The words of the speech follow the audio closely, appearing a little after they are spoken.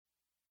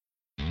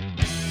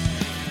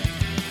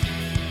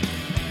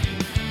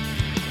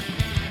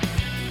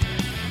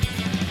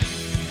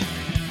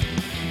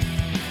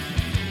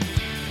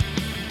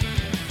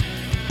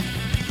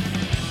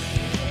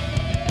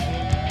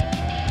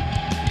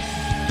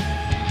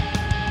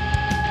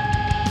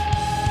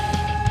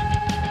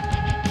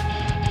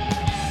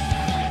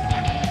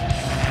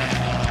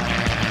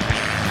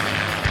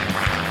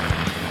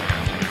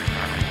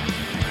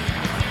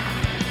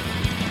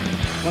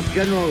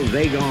General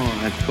Weygand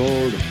has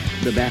called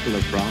the Battle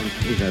of France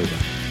is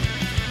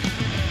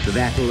over. The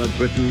Battle of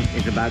Britain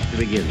is about to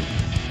begin.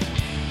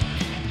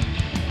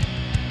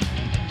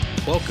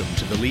 Welcome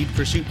to the Lead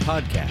Pursuit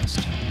Podcast,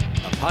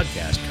 a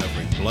podcast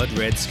covering Blood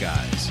Red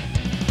Skies,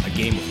 a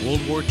game of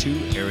World War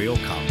II aerial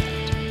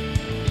combat.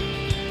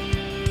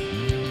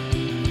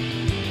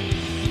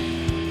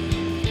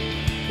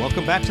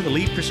 Welcome back to the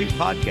Lead Pursuit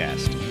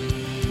Podcast.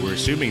 We're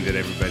assuming that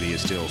everybody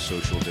is still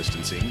social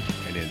distancing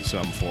and in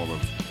some form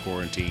of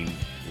quarantine,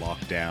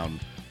 lockdown,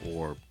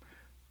 or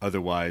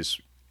otherwise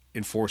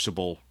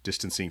enforceable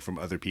distancing from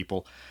other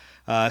people.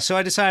 So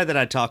I decided that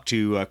I'd talk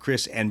to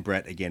Chris and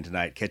Brett again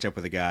tonight, catch up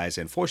with the guys.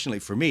 And fortunately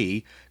for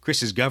me,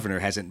 Chris's governor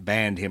hasn't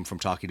banned him from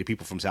talking to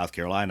people from South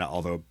Carolina,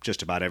 although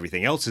just about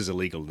everything else is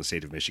illegal in the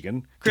state of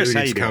Michigan. Chris, Dude,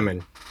 how it's you doing?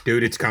 coming.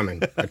 Dude, it's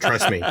coming.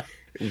 Trust me.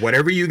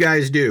 Whatever you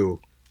guys do,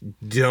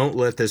 don't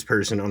let this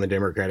person on the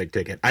Democratic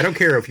ticket. I don't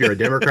care if you're a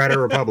Democrat or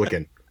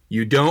Republican.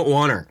 You don't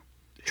want her.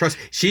 Trust.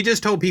 She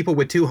just told people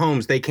with two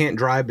homes they can't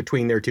drive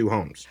between their two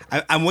homes.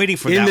 I'm waiting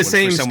for in that the one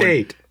same for someone,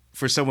 state.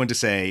 For someone to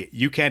say,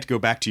 you can't go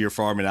back to your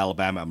farm in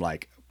Alabama. I'm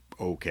like,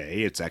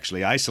 okay, it's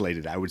actually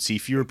isolated. I would see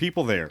fewer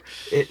people there.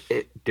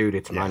 Dude,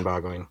 it's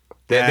mind-boggling.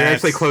 They're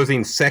actually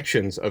closing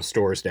sections of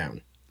stores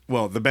down.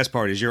 Well, the best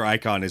part is your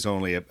icon is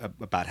only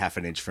about half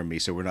an inch from me,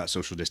 so we're not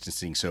social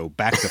distancing. So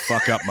back the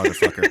fuck up,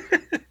 motherfucker.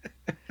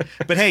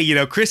 But hey, you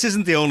know, Chris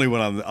isn't the only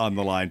one on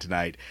the line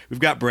tonight. We've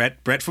got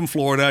Brett. Brett from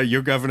Florida.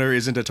 Your governor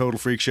isn't a total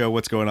freak show.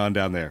 What's going on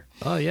down there?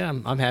 Oh yeah,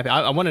 I'm happy.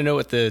 I want to know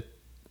what the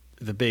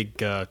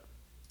big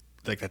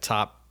like the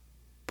top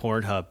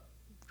Pornhub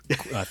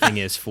thing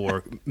is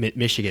for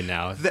Michigan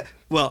now.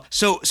 Well,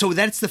 so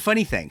that's the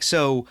funny thing.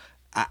 So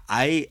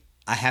I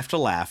have to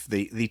laugh.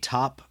 The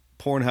top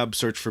Pornhub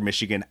search for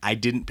Michigan, I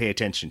didn't pay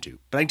attention to.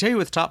 But I can tell you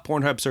what the top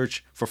Pornhub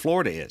search for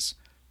Florida is.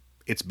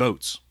 It's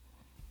boats.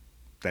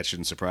 That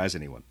shouldn't surprise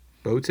anyone.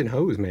 Boats and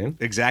hoes, man.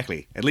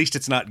 Exactly. At least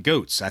it's not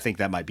goats. I think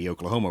that might be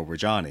Oklahoma where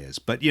John is.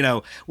 But, you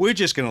know, we're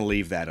just going to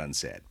leave that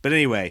unsaid. But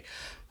anyway,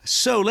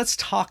 so let's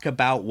talk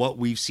about what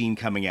we've seen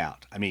coming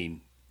out. I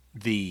mean,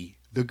 the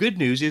good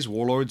news is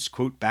Warlords,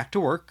 quote, back to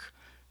work,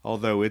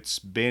 although it's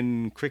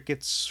been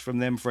crickets from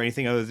them for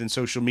anything other than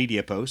social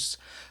media posts,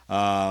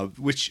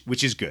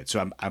 which is good.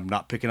 So I'm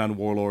not picking on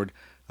Warlord.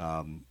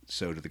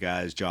 So to the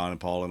guys, John and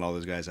Paul and all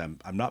those guys, I'm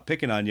not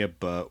picking on you,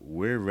 but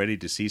we're ready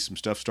to see some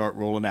stuff start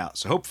rolling out.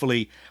 So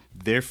hopefully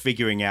they're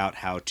figuring out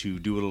how to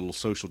do a little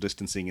social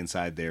distancing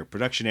inside their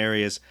production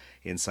areas,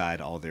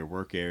 inside all their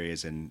work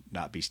areas, and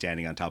not be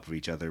standing on top of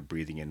each other,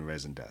 breathing in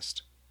resin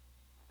dust.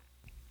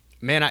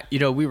 Man,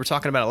 we were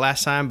talking about it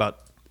last time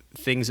about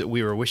things that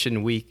we were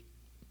wishing we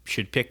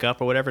should pick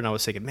up or whatever, and I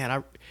was thinking, man,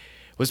 I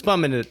was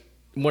bumming that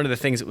one of the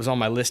things that was on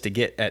my list to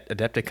get at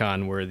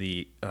Adepticon were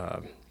the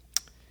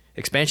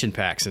expansion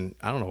packs, and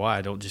I don't know why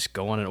I don't just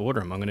go on and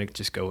order them. I'm going to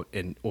just go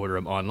and order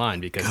them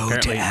online because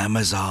apparently to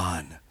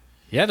Amazon.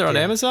 Yeah, they're on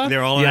Amazon?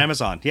 They're all on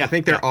Amazon. Yeah, I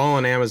think they're all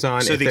on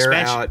Amazon. So if the they're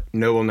expansion- out,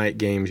 Noble Knight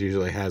Games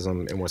usually has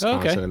them in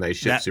Wisconsin, and they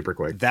ship super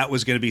quick. That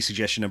was going to be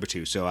suggestion number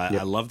 2. So I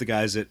love the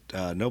guys at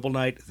Noble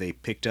Knight. They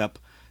picked up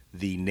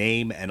the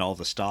name and all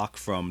the stock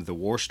from the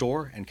War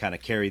Store and kind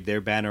of carried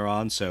their banner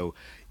on. So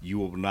you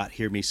will not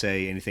hear me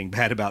say anything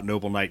bad about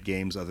Noble Knight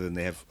Games other than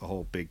they have a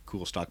whole big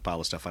cool stockpile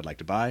of stuff I'd like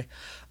to buy.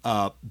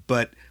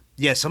 But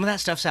yeah, some of that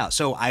stuff's out.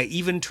 So I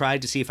even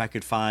tried to see if I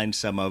could find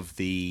some of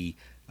the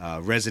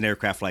resin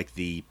aircraft like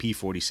the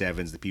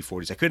P-47s, the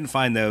P-40s. I couldn't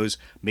find those.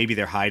 Maybe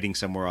they're hiding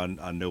somewhere on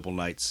Noble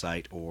Knight's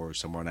site or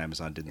somewhere on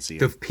Amazon. Didn't see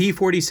The them.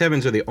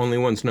 P-47s are the only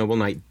ones Noble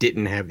Knight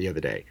didn't have the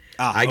other day.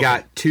 I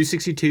got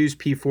 262s,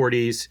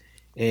 P-40s,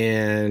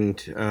 and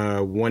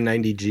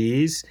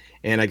 190Gs,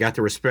 and I got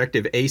the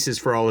respective aces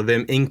for all of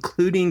them,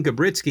 including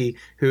Gabritsky,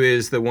 who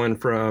is the one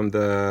from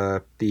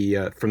the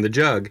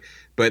Jug,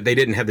 but they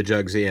didn't have the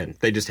Jugs in.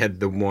 They just had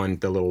the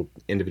little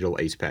individual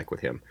ace pack with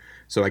him.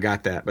 So I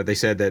got that, but they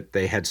said that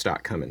they had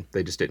stock coming.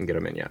 They just didn't get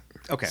them in yet.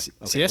 Okay.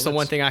 See, that's the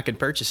one thing I can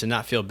purchase and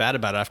not feel bad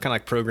about it. I've kind of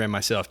like programmed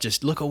myself,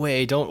 just look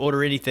away, don't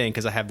order anything,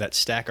 because I have that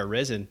stack of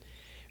resin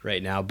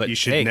right now. But You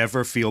should hey,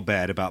 never feel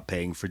bad about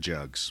paying for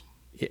jugs.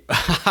 And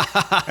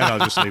I'll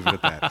just leave it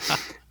at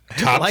that.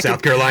 Top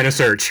South Carolina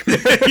search.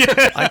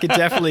 I could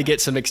definitely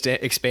get some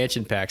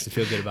expansion packs and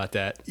feel good about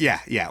that. Yeah.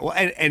 Well,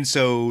 and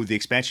so the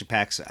expansion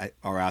packs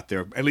are out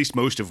there. At least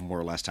most of them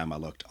were last time I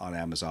looked on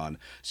Amazon.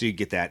 So you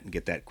get that and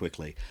get that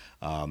quickly.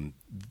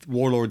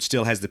 Warlord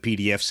still has the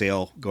PDF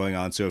sale going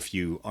on. So if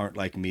you aren't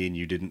like me and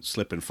you didn't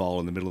slip and fall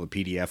in the middle of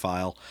the PDF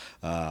aisle,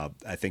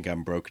 I think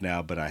I'm broke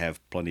now, but I have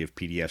plenty of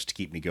PDFs to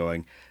keep me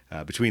going.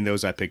 Between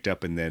those I picked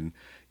up and then,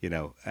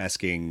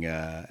 asking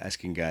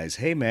guys,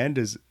 hey man,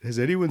 has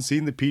anyone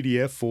seen the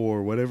PDF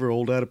for whatever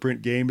old out of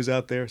print game is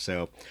out there?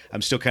 So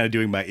I'm still kind of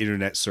doing my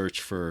internet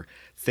search for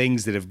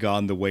things that have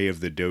gone the way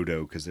of the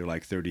dodo because they're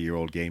like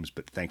 30-year-old games,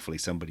 but thankfully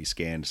somebody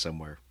scanned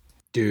somewhere.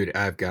 Dude,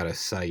 I've got a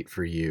site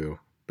for you,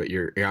 but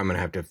I'm gonna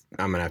have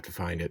to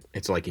find it.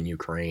 It's like in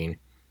Ukraine.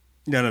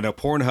 No.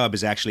 Pornhub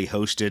is actually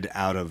hosted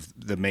out of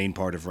the main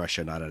part of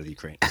Russia, not out of the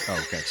Ukraine.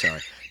 Oh, okay, sorry.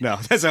 No,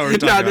 that's how we're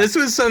talking about. This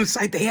was some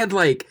site.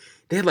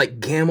 They they had like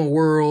Gamma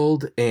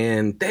World,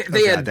 and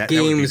they had that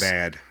games. would be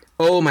bad.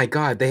 Oh my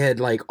God, they had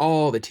like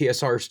all the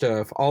TSR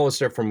stuff, all the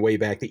stuff from way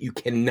back that you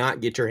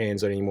cannot get your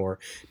hands on anymore.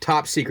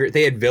 Top Secret,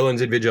 they had Villains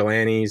and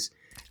Vigilantes.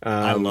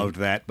 I loved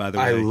that, by the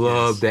way. I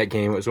loved that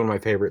game. It was one of my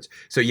favorites.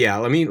 So yeah,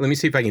 let me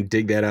see if I can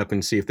dig that up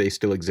and see if they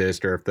still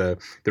exist, or if the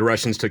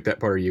Russians took that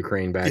part of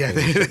Ukraine back and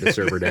shut the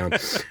server down.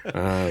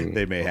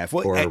 They may have.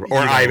 Or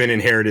Ivan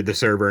inherited the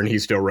server and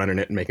he's still running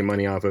it and making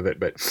money off of it.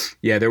 But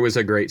yeah, there was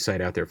a great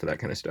site out there for that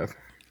kind of stuff.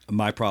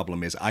 My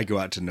problem is I go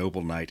out to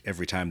Noble Night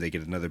every time they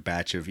get another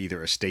batch of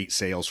either estate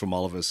sales from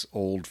all of us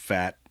old,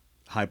 fat,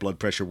 high blood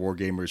pressure war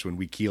gamers when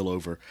we keel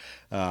over.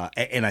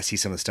 And I see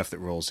some of the stuff that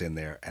rolls in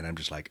there, and I'm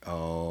just like,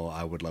 oh,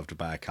 I would love to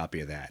buy a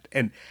copy of that.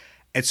 And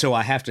so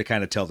I have to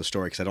kind of tell the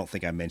story because I don't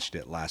think I mentioned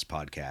it last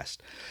podcast.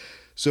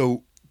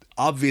 So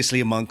obviously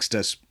amongst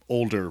us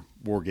older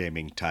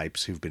wargaming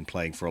types who've been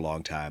playing for a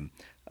long time,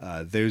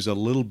 there's a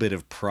little bit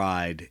of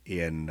pride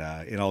in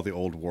all the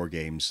old war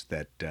games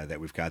that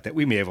we've got that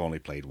we may have only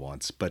played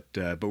once, but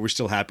we're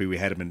still happy we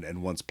had them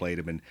and once played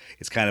them, and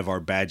it's kind of our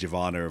badge of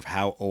honor of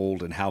how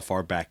old and how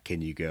far back can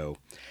you go.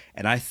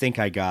 And I think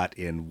I got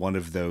in one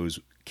of those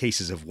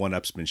cases of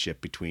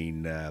one-upsmanship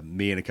between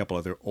me and a couple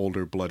other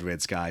older Blood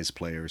Red Skies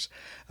players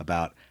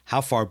about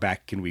how far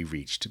back can we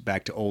reach,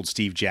 back to old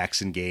Steve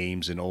Jackson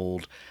games and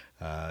old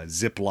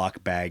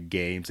Ziploc bag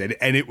games, and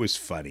it was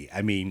funny.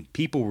 I mean,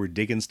 people were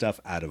digging stuff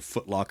out of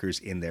Foot Lockers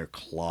in their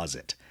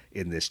closet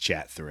in this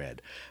chat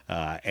thread,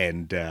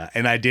 and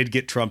I did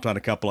get trumped on a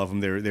couple of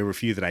them. There were a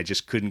few that I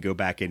just couldn't go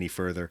back any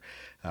further,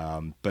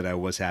 but I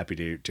was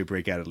happy to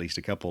break out at least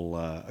a couple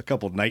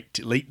late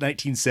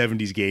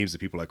 1970s games that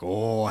people are like,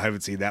 oh, I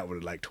haven't seen that one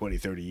in like 20,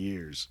 30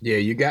 years. Yeah,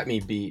 you got me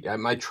beat.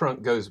 My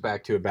trunk goes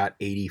back to about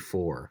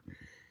 84.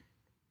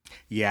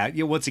 Yeah,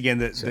 once again,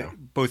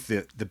 both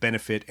the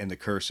benefit and the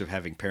curse of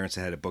having parents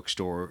that had a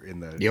bookstore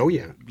in the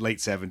late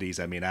 70s.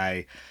 I mean,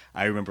 I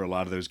remember a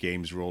lot of those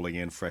games rolling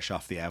in fresh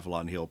off the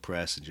Avalon Hill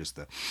press, and just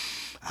the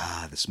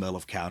smell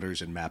of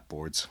counters and map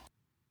boards.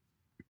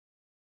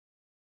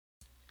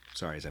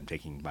 Sorry, as I'm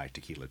taking my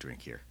tequila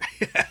drink here.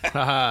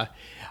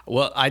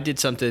 Well, I did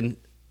something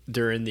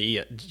during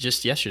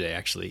just yesterday,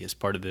 actually, as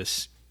part of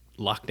this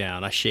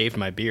lockdown. I shaved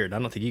my beard. I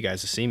don't think you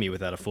guys have seen me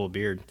without a full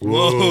beard.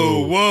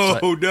 Whoa,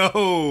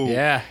 no.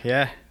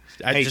 Yeah.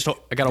 I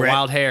got Brett, a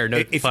wild hair,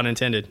 no pun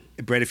intended.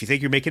 Brett, if you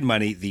think you're making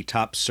money, the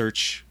top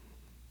search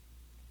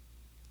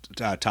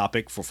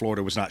topic for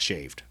Florida was not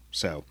shaved.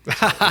 So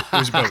it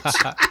was boats.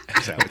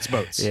 So it's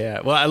boats.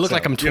 Yeah. Well, I look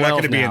like I'm 12 You're not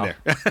going to be now. in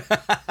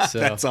there. So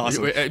that's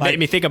awesome. It made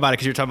me think about it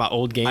because you're talking about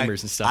old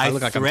gamers and stuff. I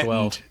look like I'm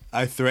 12.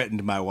 I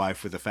threatened my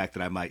wife with the fact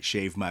that I might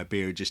shave my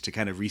beard just to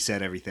kind of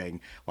reset everything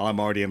while I'm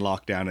already in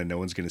lockdown and no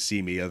one's going to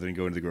see me other than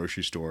going to the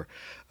grocery store.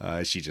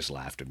 She just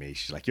laughed at me.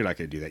 She's like, "You're not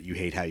going to do that. You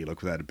hate how you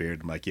look without a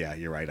beard." I'm like, "Yeah,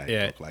 you're right.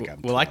 I look like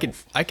I'm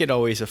 12. I could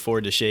always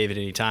afford to shave at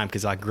any time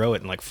because I grow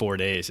it in like 4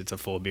 days. It's a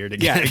full beard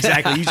again. Yeah,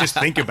 exactly. You just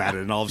think about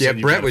it, and all of a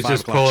sudden, Brett was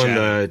just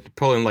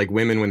pulling like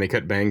women when they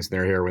cut bangs in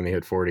their hair when they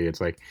hit 40.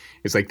 It's like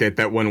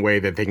that one way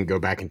that they can go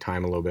back in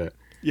time a little bit.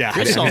 Yeah,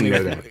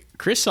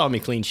 Chris saw me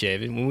clean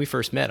shaven when we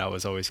first met. I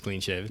was always clean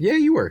shaven. Yeah,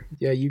 you were.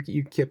 Yeah,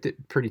 you kept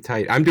it pretty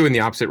tight. I'm doing the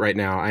opposite right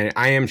now.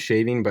 I am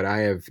shaving, but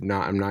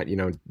I'm not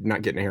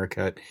getting a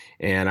haircut,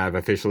 and I've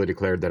officially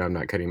declared that I'm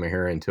not cutting my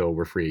hair until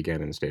we're free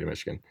again in the state of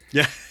Michigan.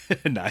 Yeah,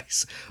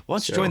 nice. Why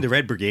don't you join the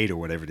Red Brigade or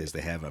whatever it is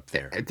they have up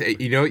there?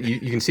 You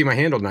can see my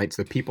handle, Knights,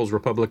 the People's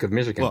Republic of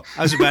Michigan. Well,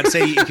 I was about to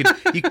say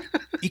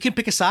you can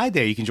pick a side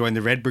there. You can join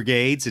the Red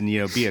Brigades and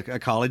be a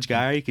college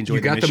guy. You can join.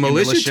 You got the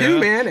militia too,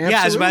 man. Absolutely.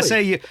 Yeah, I was about to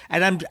say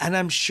and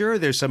I'm sure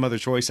there's some other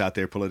choice out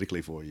there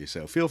politically for you.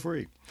 So feel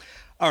free.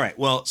 All right.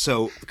 Well,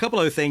 so a couple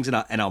other things, and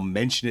I'll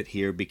mention it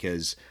here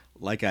because,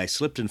 like I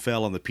slipped and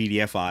fell on the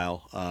PDF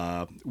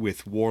aisle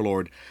with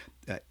Warlord.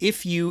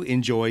 If you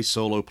enjoy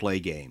solo play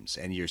games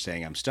and you're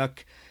saying I'm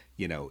stuck,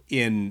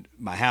 in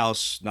my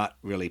house, not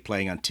really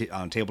playing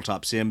on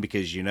tabletop sim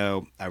because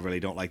I really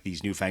don't like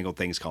these newfangled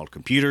things called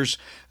computers,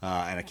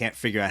 and I can't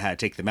figure out how to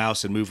take the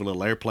mouse and move a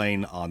little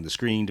airplane on the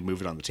screen to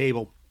move it on the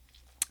table.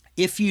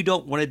 If you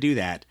don't want to do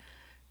that,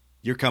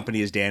 your company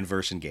is Dan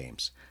Versen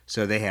Games.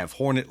 So they have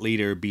Hornet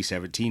Leader,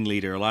 B-17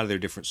 Leader, a lot of their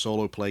different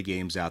solo play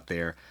games out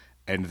there,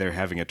 and they're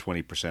having a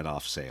 20%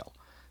 off sale.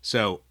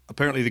 So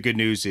apparently the good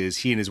news is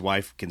he and his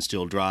wife can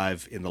still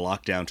drive in the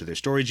lockdown to their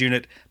storage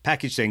unit,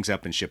 package things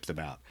up, and ship them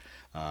out.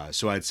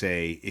 So I'd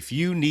say if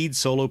you need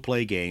solo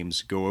play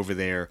games, go over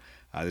there.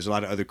 There's a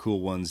lot of other cool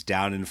ones.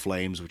 Down in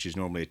Flames, which is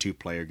normally a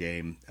 2-player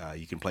game.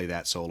 You can play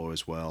that solo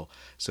as well.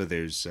 So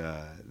there's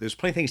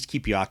plenty of things to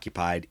keep you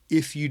occupied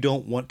if you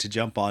don't want to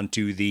jump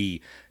onto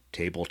the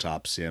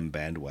tabletop sim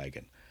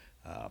bandwagon.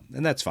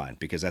 And that's fine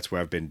because that's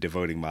where I've been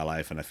devoting my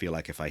life. And I feel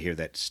like if I hear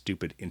that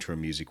stupid intro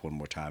music one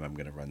more time, I'm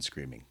going to run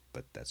screaming.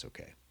 But that's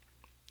okay.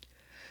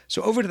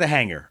 So over to the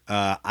hangar.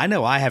 I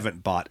know I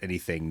haven't bought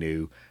anything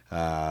new.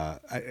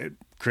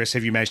 Chris,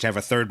 have you managed to have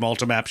a third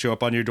Malta map show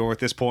up on your door at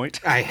this point?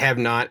 I have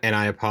not, and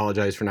I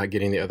apologize for not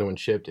getting the other one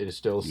shipped. It is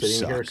still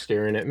sitting here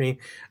staring at me.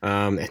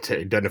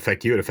 It doesn't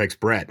affect you; it affects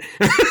Brett.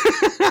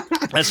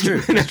 That's true.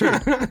 That's true.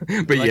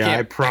 But yeah,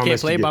 I promise. I can't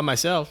play by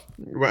myself.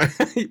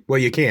 Well,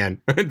 you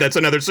can. That's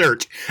another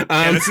search.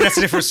 That's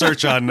a different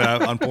search on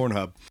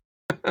Pornhub.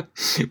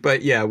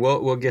 But yeah,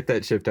 we'll get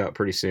that shipped out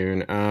pretty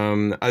soon.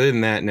 Other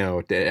than that,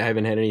 no, I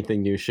haven't had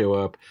anything new show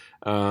up.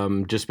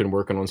 Just been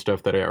working on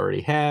stuff that I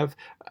already have.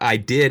 I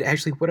did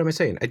actually. What am I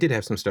saying? I did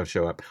have some stuff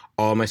show up.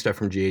 All my stuff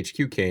from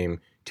GHQ came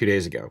 2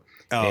 days ago.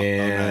 Oh,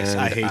 nice.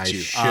 I hate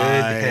you.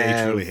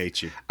 I truly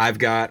hate you. I've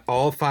got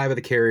all 4 of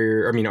the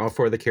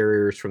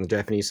carriers from the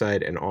Japanese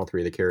side and all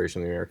 3 of the carriers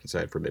from the American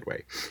side for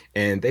Midway.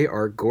 And they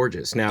are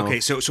gorgeous. Now, okay,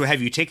 so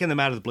have you taken them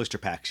out of the blister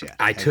packs yet?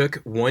 I took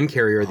one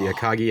carrier, the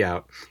Akagi,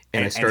 out,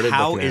 and I started looking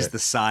at it. And how is the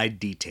side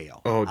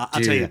detail? Oh,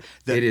 I'll tell you.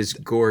 It is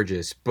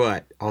gorgeous.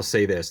 But I'll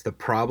say this. The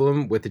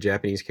problem with the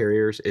Japanese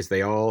carriers is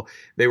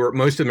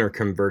most of them are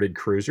converted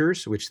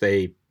cruisers, which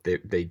they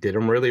did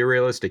them really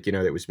realistic.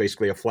 It was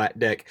basically a flat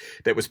deck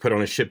that was put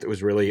on a ship that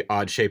was really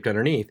odd shaped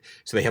underneath.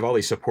 So they have all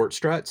these support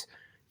struts.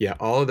 Yeah,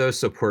 all of those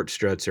support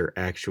struts are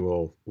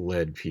actual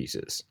lead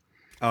pieces.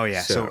 Oh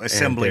yeah, so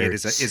assembling it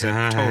is a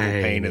total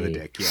pain in the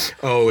dick. Yeah.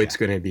 Oh, it's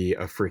going to be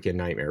a freaking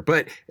nightmare.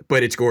 But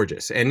it's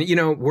gorgeous. And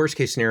worst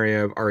case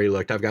scenario, I've already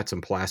looked. I've got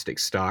some plastic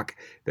stock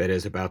that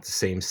is about the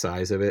same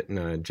size of it in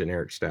a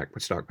generic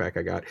stock pack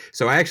I got.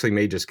 So I actually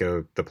may just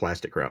go the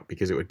plastic route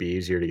because it would be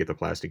easier to get the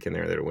plastic in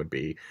there than it would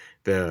be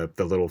the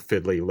little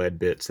fiddly lead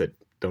bits that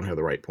don't have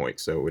the right point.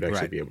 So it would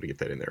actually be able to get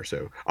that in there.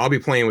 So I'll be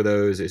playing with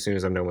those as soon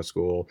as I'm done with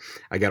school.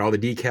 I got all the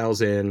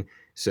decals in.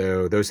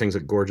 So those things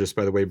look gorgeous,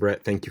 by the way,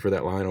 Brett. Thank you for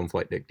that line on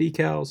flight deck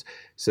decals.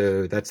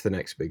 So that's the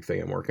next big thing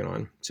I'm working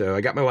on. So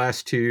I got my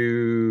last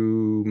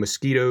 2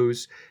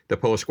 Mosquitoes, the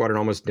Polar Squadron,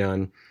 almost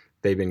done.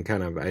 They've been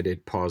I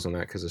did pause on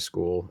that because of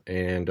school.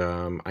 And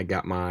I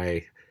got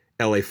my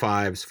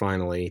LA5s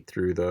finally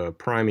through the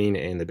priming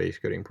and the base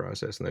coating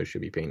process, and those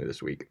should be painted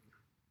this week.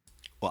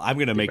 Well, I'm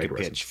going to make a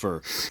pitch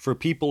for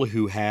people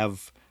who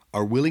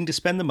are willing to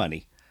spend the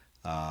money,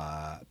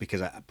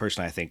 because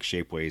personally I think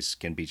Shapeways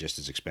can be just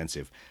as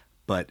expensive.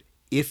 But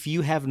if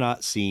you have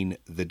not seen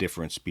the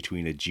difference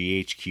between a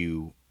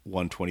GHQ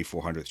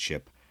 1/2400th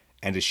ship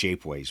and a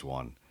Shapeways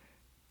one,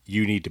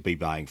 you need to be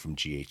buying from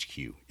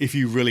GHQ if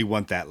you really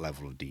want that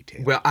level of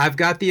detail. Well, I've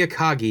got the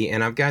Akagi,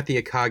 and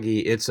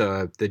it's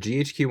the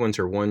GHQ ones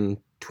are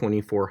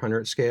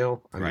 1/2400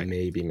 scale. I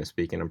may be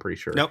misspeaking. I'm pretty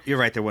sure. Nope, you're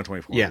right. They're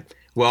 1/2400. Yeah.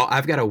 Well,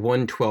 I've got a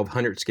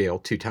 1/1200 scale,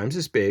 2 times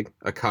as big,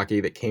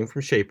 Akagi that came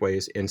from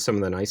Shapeways, and some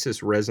of the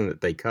nicest resin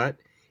that they cut.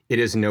 It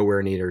is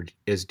nowhere near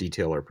as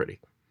detailed or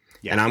pretty.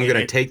 Yeah, and I'm going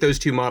to take those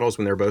 2 models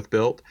when they're both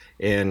built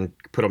and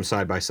put them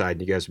side by side,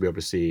 and you guys will be able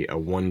to see a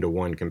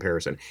 1-to-1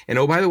 comparison. And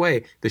oh, by the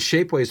way, the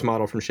Shapeways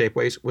model from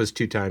Shapeways was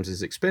 2 times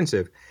as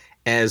expensive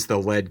as the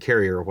lead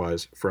carrier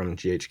was from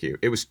GHQ.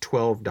 It was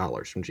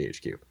 $12 from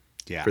GHQ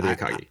for the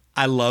Akagi.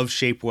 I love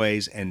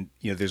Shapeways, and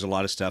there's a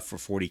lot of stuff for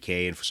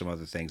 40K and for some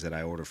other things that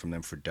I order from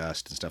them for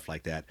dust and stuff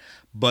like that.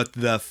 But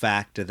the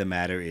fact of the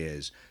matter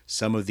is,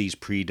 some of these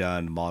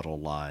pre-done model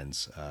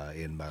lines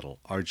in metal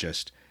are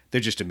they're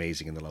just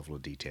amazing in the level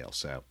of detail.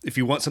 So if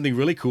you want something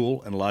really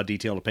cool and a lot of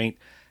detail to paint,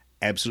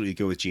 absolutely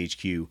go with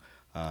GHQ. You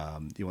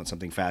want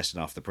something fast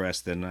and off the press,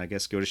 then I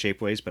guess go to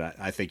Shapeways, but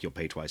I think you'll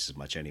pay twice as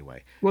much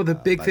anyway. Well, the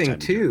big thing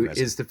too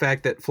is the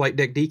fact that flight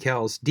deck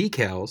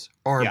decals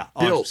are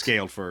built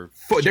scaled for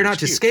they're not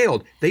just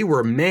scaled, they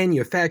were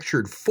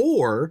manufactured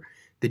for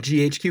the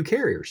GHQ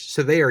carriers.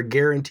 So they are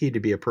guaranteed to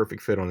be a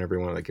perfect fit on every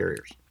one of the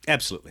carriers.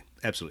 Absolutely.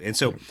 And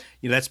so,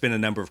 that's been a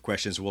number of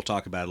questions. We'll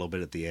talk about it a little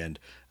bit at the end.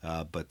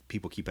 But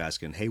people keep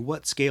asking, hey,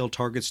 what scale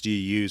targets do you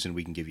use? And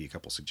we can give you a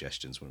couple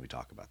suggestions when we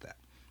talk about that.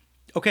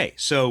 Okay,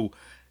 so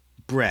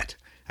Brett,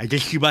 I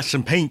guess you bought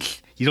some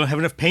paint. You don't have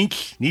enough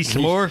paint? Need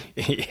some more?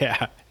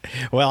 Yeah.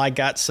 Well, I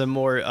got some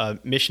more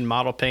mission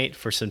model paint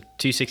for some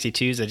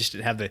 262s. I just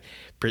didn't have the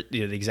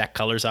exact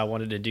colors I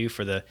wanted to do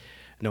for the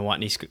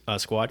Nowotny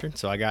squadron.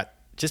 So I got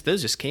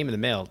those just came in the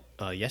mail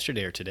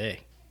yesterday or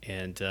today.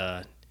 And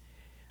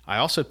I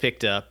also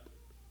picked up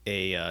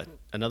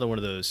another one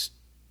of those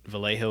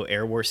Vallejo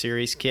Air War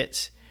Series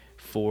kits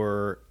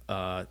for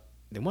the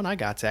one I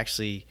got is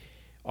actually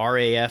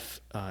RAF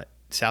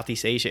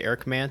Southeast Asia Air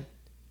Command.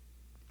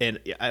 And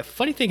a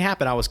funny thing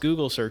happened. I was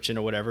Google searching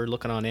or whatever,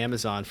 looking on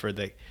Amazon for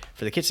the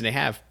kits, and they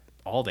have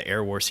all the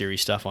Air War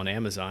Series stuff on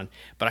Amazon,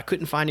 but I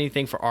couldn't find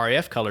anything for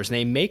RAF colors. And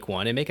they make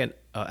one. They make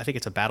I think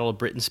it's a Battle of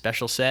Britain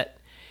special set,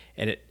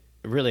 and it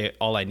really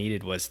all I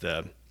needed was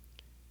the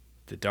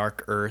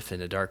dark earth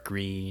and the dark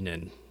green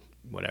and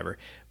whatever.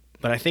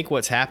 But I think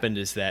what's happened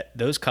is that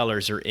those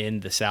colors are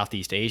in the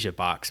Southeast Asia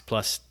box,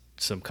 plus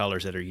some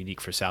colors that are unique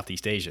for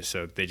Southeast Asia.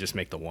 So they just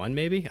make the one,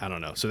 maybe? I don't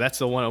know. So that's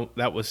the one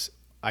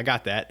I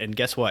got that. And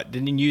guess what?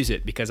 Didn't use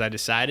it because I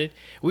decided,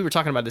 we were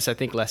talking about this, I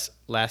think, last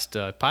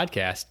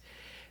podcast,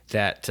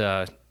 that,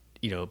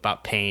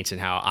 about paints and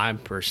how I'm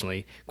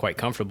personally quite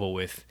comfortable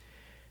with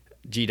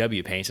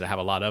GW paints, and I have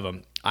a lot of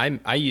them.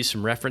 I used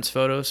some reference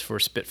photos for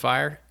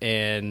Spitfire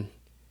and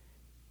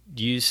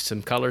used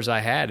some colors I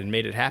had and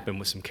made it happen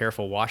with some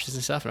careful washes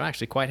and stuff. And I'm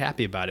actually quite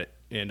happy about it.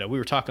 And we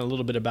were talking a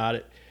little bit about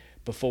it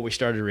before we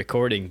started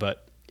recording,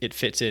 but it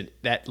fits in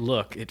that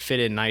look. It fit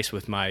in nice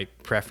with my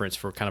preference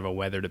for kind of a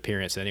weathered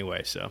appearance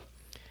anyway. So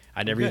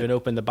I never even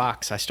opened the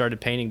box. I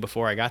started painting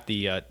before I got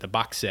the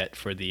box set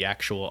for the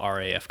actual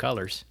RAF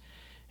colors,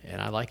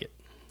 and I like it.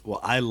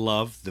 Well, I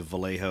love the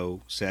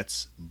Vallejo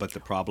sets, but the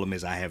problem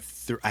is I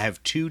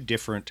have two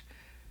different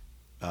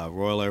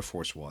Royal Air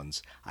Force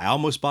ones. I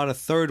almost bought a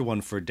third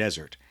one for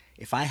desert.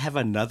 If I have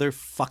another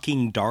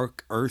fucking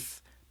dark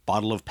earth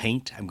bottle of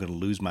paint, I'm going to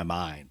lose my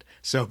mind.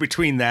 So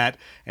between that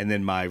and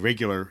then my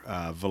regular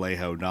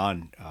Vallejo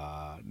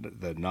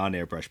the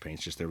non-airbrush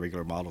paints, just their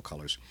regular model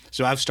colors.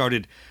 So I've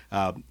started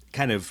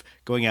kind of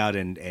going out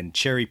and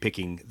cherry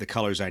picking the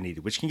colors I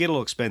needed, which can get a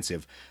little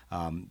expensive.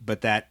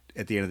 But that,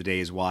 at the end of the day,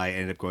 is why I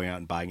ended up going out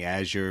and buying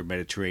Azure,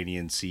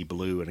 Mediterranean, Sea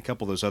Blue, and a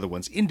couple of those other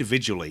ones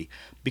individually,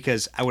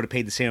 because I would have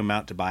paid the same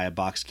amount to buy a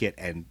box kit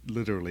and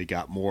literally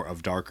got more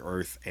of dark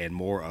earth and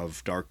more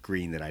of dark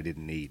green that I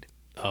didn't need.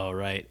 Oh,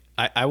 right.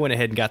 I went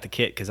ahead and got the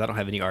kit because I don't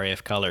have any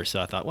RAF colors, so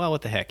I thought, well,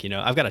 what the heck,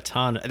 I've got a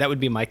ton. That would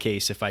be my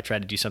case if I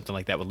tried to do something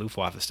like that with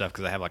Luftwaffe stuff,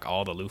 because I have like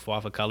all the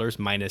Luftwaffe colors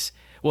minus,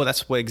 well,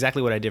 that's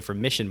exactly what I did for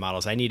mission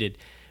models. I needed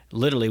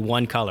literally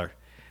one color,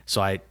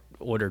 so I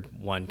ordered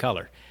one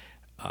color.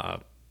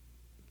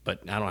 But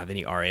I don't have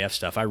any RAF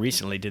stuff. I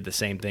recently did the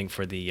same thing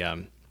for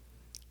the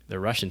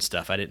Russian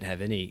stuff. I didn't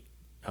have any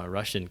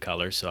Russian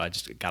colors, so I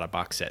just got a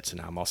box set, so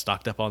now I'm all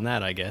stocked up on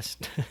that, I guess.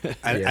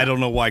 I don't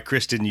know why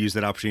Chris didn't use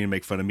that opportunity to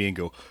make fun of me and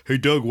go, hey,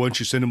 Doug, why don't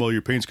you send him all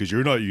your paints because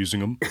you're not using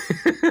them?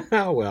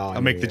 Well,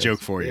 I'll make the joke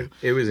for you.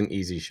 It was an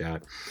easy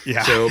shot.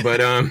 Yeah. So, but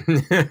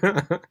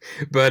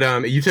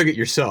you took it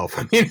yourself.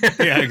 I mean,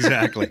 yeah,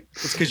 exactly.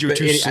 It's because you were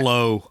too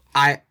slow.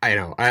 I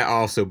know. I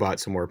also bought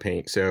some more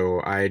paint.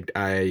 So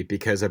I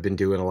because I've been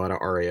doing a lot of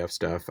RAF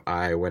stuff,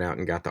 I went out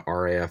and got the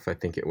RAF. I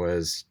think it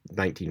was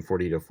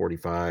 1940 to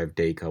 45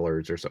 day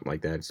colors or something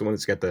like that. It's the one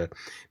that's got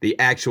the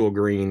actual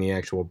green, the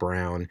actual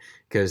brown,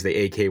 because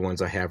the AK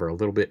ones I have are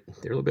they're a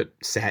little bit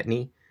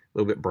satiny, a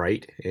little bit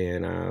bright,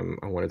 and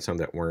I wanted some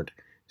that weren't.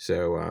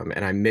 So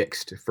and I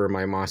mixed for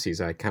my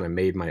Mossies. I kind of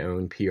made my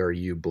own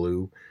PRU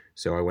blue.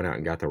 So I went out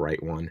and got the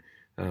right one.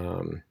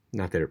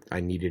 Not that I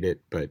needed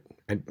it, but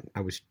I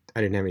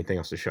didn't have anything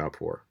else to shop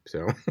for,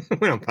 so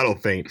went on puddle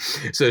paint.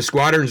 So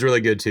Squadron's really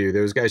good too.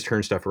 Those guys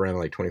turn stuff around in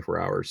like 24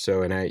 hours.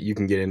 So you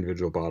can get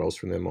individual bottles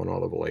from them on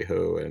all the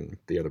Vallejo and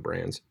the other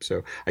brands.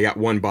 So I got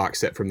one box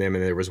set from them,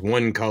 and there was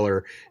one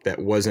color that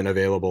wasn't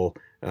available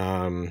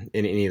in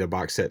any of the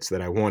box sets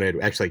that I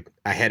wanted. Actually,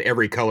 I had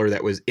every color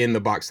that was in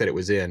the box that it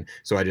was in,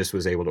 so I just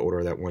was able to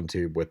order that one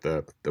tube with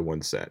the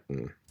one set,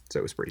 and so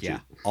it was pretty cheap.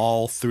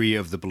 All three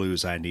of the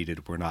blues I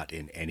needed were not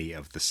in any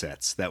of the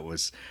sets. That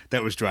was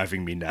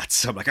driving me nuts.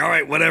 So I'm like, all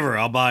right, whatever.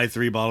 I'll buy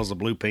 3 bottles of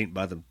blue paint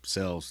by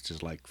themselves,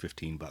 just like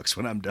 $15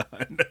 when I'm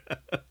done.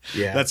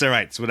 Yeah, that's all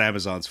right. It's what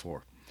Amazon's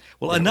for.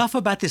 Well, enough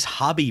about this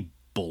hobby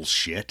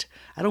bullshit.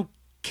 I don't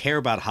care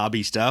about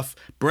hobby stuff.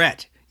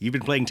 Brett, you've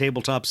been playing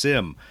Tabletop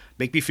Sim.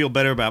 Make me feel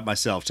better about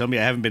myself. Tell me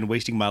I haven't been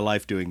wasting my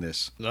life doing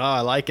this. Oh,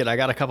 I like it. I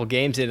got a couple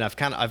games in.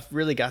 I've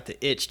really got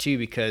the itch too,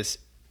 because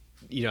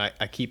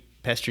I keep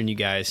pestering you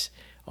guys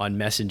on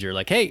Messenger,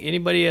 like, hey,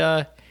 anybody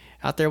out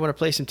there want to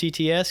play some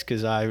TTS?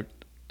 Because I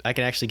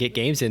can actually get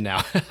games in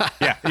now.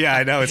 yeah,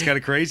 I know, it's kind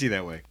of crazy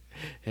that way.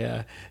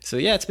 Yeah, so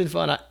yeah, it's been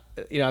fun.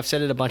 I've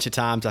said it a bunch of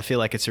times. I feel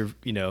like it's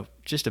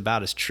just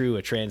about as true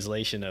a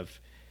translation of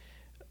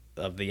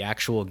the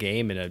actual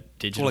game in a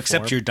digital. Well,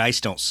 except form. your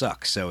dice don't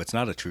suck, so it's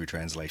not a true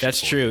translation.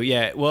 That's true.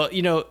 Yeah. Well,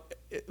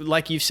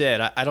 like you said,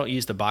 I don't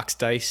use the box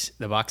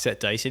set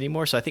dice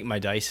anymore, so I think my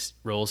dice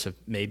rolls have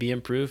maybe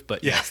improved.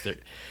 But yeah. yes,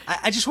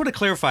 I just want to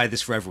clarify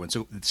this for everyone.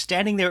 So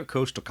standing there at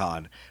Coastal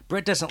Con,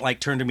 Brett doesn't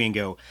turn to me and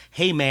go,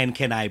 hey man,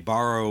 can I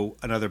borrow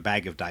another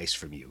bag of dice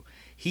from you?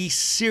 He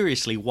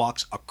seriously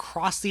walks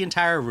across the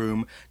entire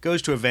room,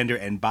 goes to a vendor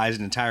and buys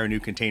an entire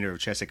new container of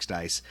Chessex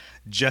dice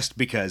just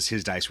because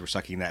his dice were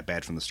sucking that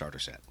bad from the starter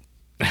set.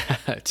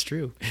 It's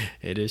true.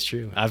 It is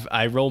true.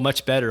 I roll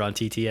much better on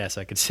TTS.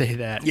 I could say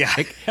that. Yeah.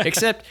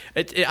 Except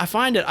I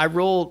find that I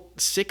roll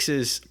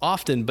 6s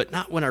often, but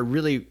not when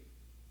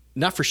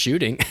not for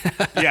shooting.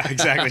 Yeah,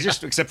 exactly.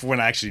 Just except for when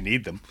I actually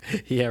need them.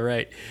 Yeah,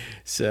 right.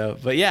 So,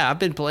 but yeah, I've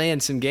been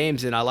playing some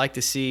games, and I like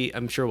to see.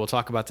 I'm sure we'll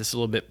talk about this a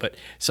little bit, but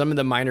some of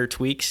the minor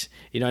tweaks.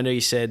 I know you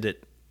said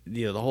that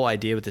the whole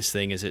idea with this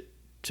thing is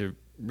to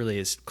really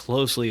as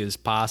closely as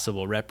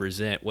possible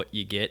represent what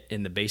you get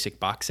in the basic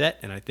box set,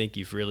 and I think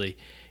you've really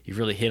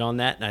hit on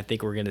that, and I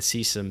think we're going to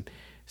see some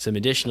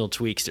additional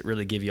tweaks that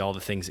really give you all the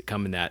things that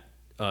come in that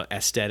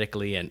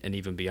aesthetically and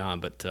even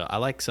beyond. But I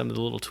like some of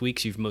the little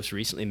tweaks you've most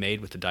recently made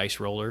with the dice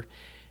roller,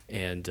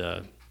 and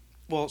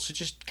well, so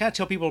just kind of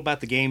tell people about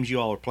the games you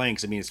all are playing,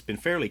 because it's been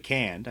fairly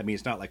canned.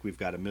 It's not like we've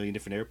got a million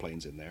different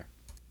airplanes in there.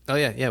 Oh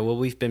yeah. Well,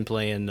 we've been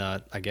playing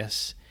I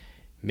guess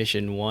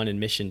Mission 1 and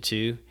Mission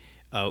 2.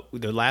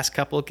 The last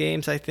couple of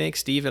games, I think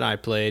Steve and I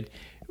played,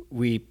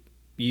 we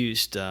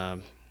used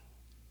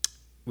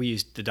we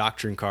used the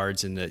Doctrine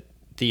cards and the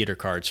Theater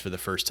cards for the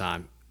first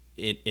time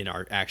in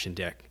our action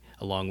deck,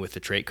 along with the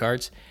trait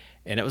cards,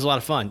 and it was a lot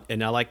of fun.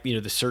 And I like,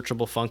 the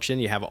searchable function.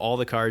 You have all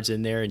the cards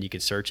in there, and you can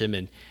search them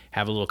and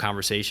have a little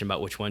conversation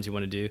about which ones you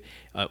want to do.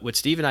 What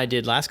Steve and I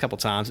did last couple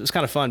times, it was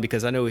kind of fun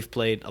because I know we've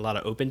played a lot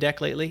of open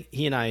deck lately.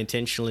 He and I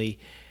intentionally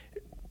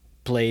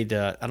played,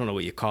 I don't know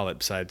what you call it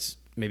besides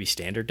maybe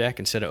standard deck.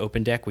 Instead of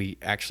open deck, we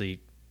actually,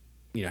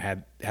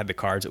 had the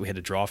cards that we had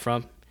to draw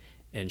from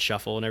and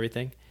shuffle and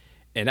everything.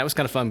 And that was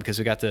kind of fun because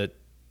we got to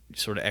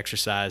sort of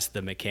exercise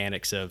the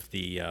mechanics of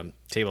the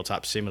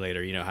tabletop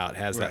simulator, how it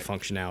has that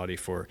functionality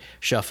for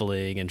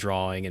shuffling and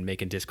drawing and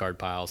making discard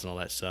piles and all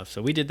that stuff.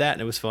 So we did that,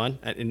 and it was fun.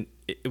 And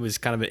it was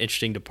kind of an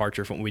interesting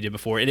departure from what we did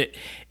before. And it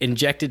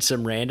injected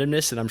some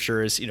randomness that I'm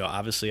sure is,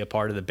 obviously a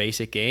part of the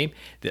basic game.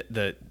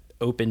 The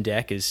open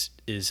deck is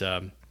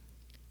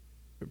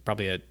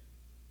probably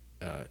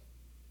a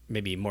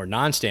maybe more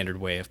non-standard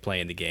way of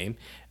playing the game.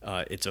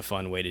 It's a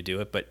fun way to do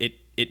it, but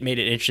it made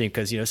it interesting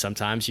because,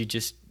 sometimes you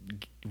just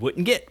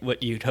wouldn't get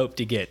what you'd hope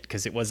to get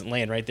because it wasn't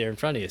laying right there in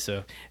front of you.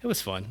 So it was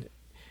fun.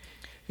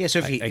 Yeah. So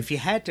if you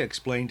had to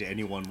explain to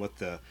anyone what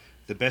the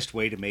best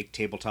way to make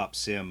tabletop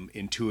sim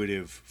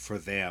intuitive for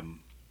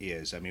them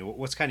is, I mean,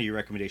 what's kind of your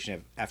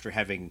recommendation after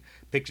having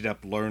picked it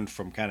up, learned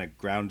from kind of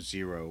ground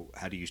zero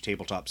how to use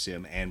tabletop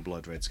sim and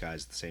Blood Red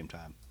Skies at the same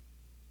time?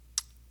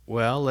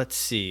 Well, let's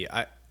see.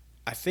 I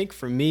think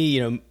for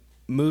me,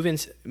 moving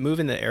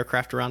the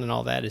aircraft around and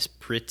all that is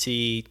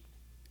pretty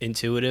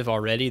intuitive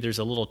already. There's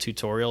a little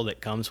tutorial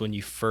that comes when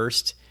you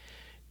first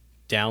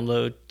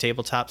download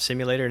Tabletop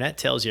Simulator, and that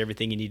tells you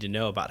everything you need to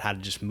know about how to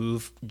just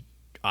move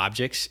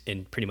objects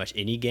in pretty much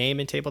any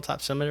game in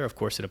Tabletop Simulator. Of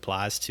course, it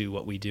applies to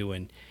what we do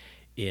in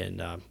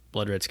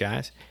Blood Red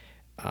Skies.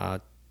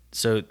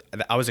 So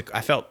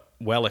I felt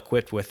well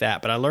equipped with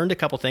that, but I learned a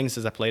couple things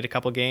as I played a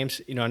couple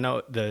games. I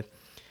know the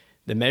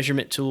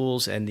measurement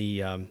tools and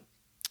the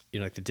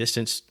like the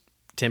distance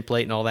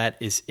template and all that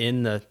is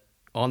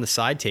on the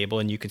side table,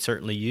 and you can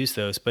certainly use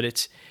those. But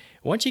it's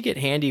once you get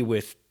handy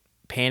with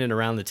panning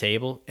around the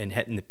table and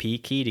hitting the P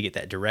key to get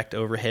that direct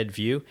overhead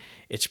view,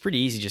 it's pretty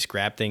easy. Just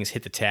grab things,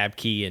 hit the tab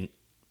key, and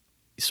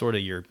sort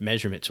of your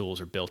measurement tools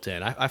are built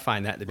in. I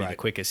find that to be the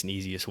quickest and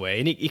easiest way.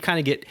 And you kind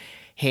of get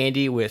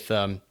handy with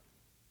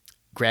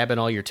grabbing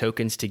all your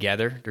tokens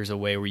together. There's a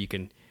way where you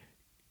can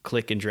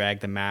click and drag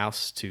the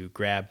mouse to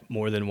grab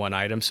more than one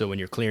item. So when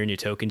you're clearing your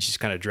tokens, you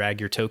just kind of drag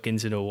your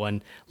tokens into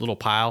one little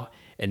pile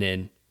and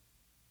then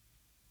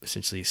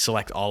essentially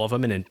select all of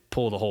them and then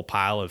pull the whole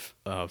pile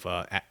of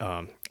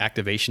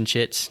activation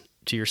chits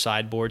to your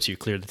sideboard so you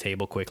clear the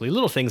table quickly.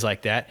 Little things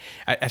like that.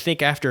 I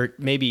think after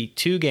maybe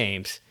 2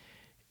 games,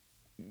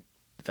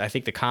 I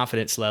think the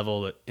confidence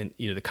level and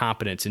the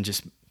competence in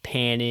just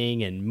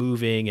panning and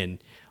moving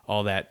and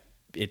all that,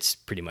 it's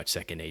pretty much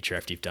second nature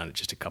after you've done it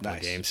just a couple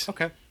of games.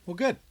 Okay. Well,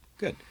 good.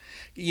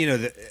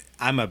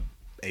 I'm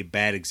a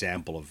bad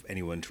example of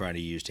anyone trying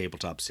to use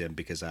Tabletop Sim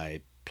because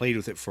I played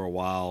with it for a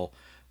while.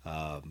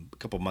 A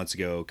couple of months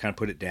ago, kind of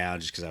put it down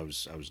just because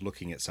I was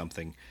looking at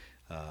something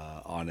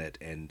on it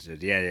and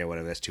said, yeah,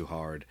 whatever, that's too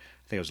hard.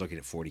 I think I was looking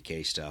at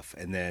 40K stuff.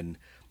 And then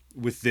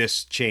with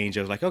this change,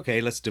 I was like,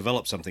 okay, let's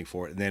develop something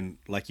for it. And then,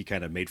 like you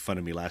kind of made fun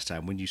of me last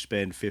time, when you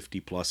spend 50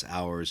 plus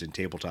hours in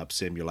Tabletop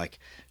Sim, you're like,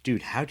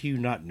 dude, how do you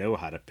not know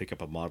how to pick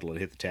up a model and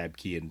hit the tab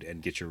key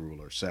and get your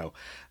ruler? So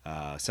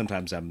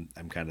sometimes I'm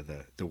kind of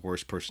the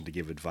worst person to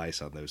give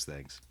advice on those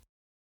things.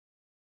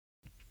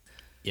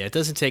 Yeah, it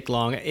doesn't take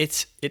long.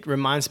 It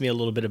reminds me a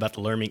little bit about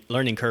the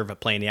learning curve of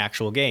playing the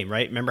actual game,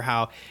 right? Remember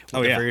how the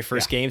very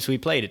first games we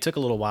played, it took a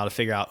little while to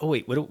figure out,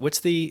 what's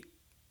the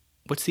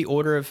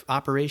order of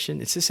operation?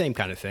 It's the same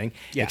kind of thing,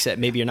 except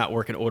maybe you're not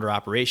working order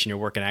operation. You're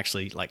working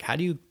actually like, how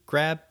do you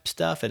grab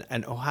stuff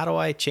and how do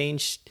I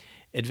change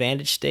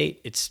advantage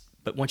state?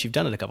 But once you've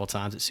done it a couple of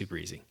times, it's super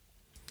easy.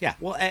 Yeah,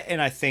 well,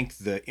 and I think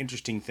the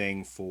interesting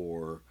thing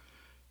for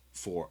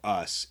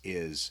us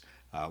is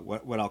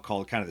what I'll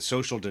call kind of the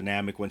social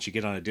dynamic once you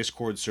get on a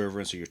Discord server,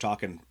 and so you're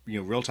talking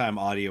real-time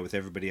audio with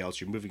everybody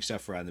else, you're moving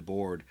stuff around the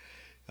board.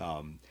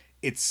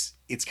 It's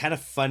kind of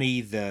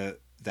funny the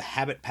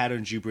habit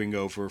patterns you bring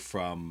over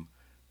from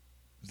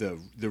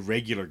the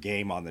regular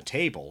game on the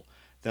table,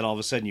 that all of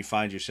a sudden you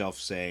find yourself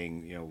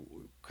saying,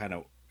 I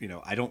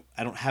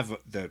don't have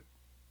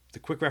the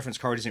quick reference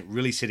card isn't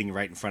really sitting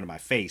right in front of my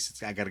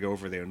face. I got to go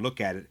over there and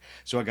look at it.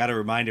 So I got to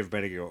remind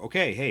everybody to go,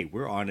 okay, hey,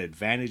 we're on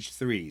advantage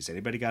 3s.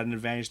 Anybody got an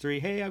advantage 3?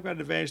 Hey, I've got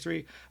an advantage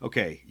 3.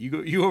 Okay,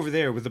 you over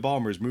there with the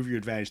Balmers, move your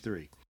advantage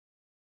 3.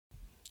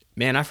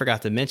 Man, I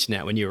forgot to mention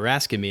that when you were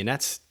asking me, and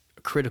that's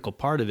a critical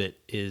part of it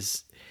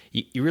is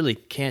you really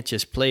can't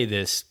just play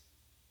this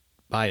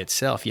by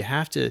itself. You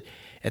have to,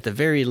 at the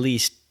very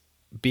least,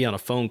 be on a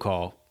phone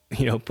call.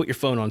 Put your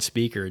phone on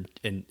speaker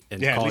and call your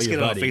buddy. At least get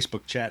on a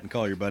Facebook chat and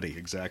call your buddy.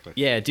 Exactly.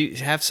 Yeah,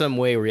 have some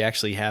way where you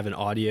actually have an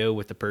audio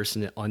with the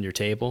person on your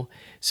table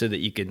so that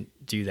you can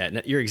do that.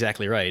 And you're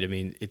exactly right. I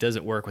mean, it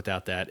doesn't work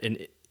without that.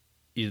 And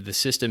the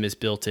system is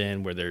built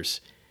in where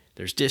there's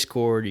There's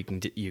Discord.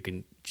 You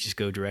can just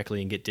go directly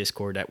and get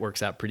Discord. That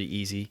works out pretty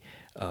easy.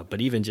 But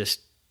even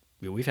just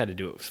we've had to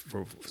do it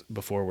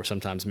before where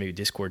sometimes maybe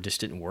Discord just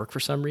didn't work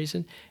for some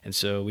reason, and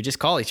so we just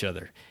call each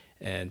other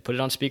and put it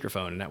on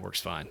speakerphone, and that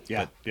works fine.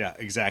 Yeah, yeah,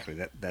 exactly.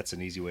 That's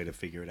an easy way to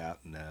figure it out.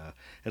 And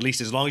at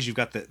least as long as you've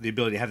got the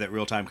ability to have that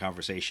real-time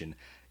conversation,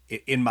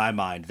 in my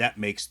mind, that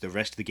makes the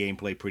rest of the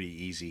gameplay pretty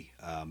easy,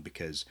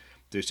 because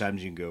there's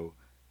times you can go,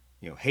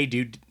 hey,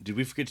 dude, did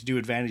we forget to do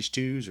advantage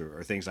twos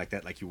or things like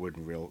that, like you would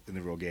in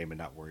the real game, and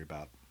not worry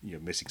about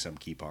missing some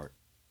key part.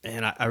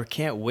 And I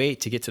can't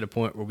wait to get to the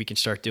point where we can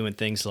start doing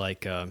things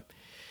like,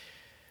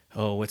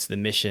 what's the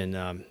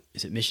mission?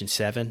 Is it mission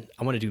 7?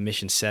 I want to do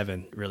mission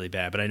 7 really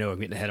bad, but I know I'm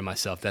getting ahead of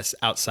myself. That's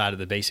outside of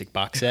the basic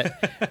box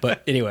set.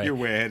 But anyway, you're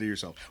way ahead of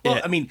yourself. Well,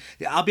 yeah. I mean,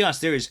 I'll be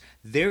honest.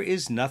 There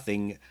is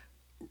nothing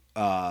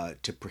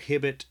to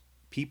prohibit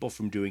people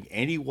from doing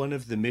any one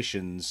of the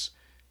missions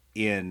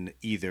in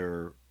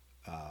either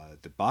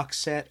the box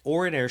set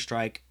or in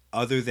Airstrike,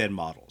 other than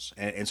models.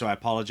 And so I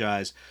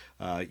apologize.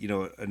 A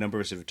number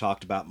of us have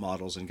talked about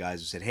models, and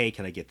guys have said, hey,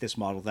 can I get this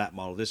model, that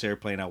model, this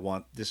airplane, I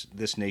want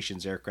this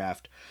nation's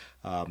aircraft.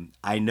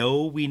 I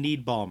know we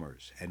need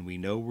bombers, and we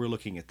know we're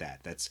looking at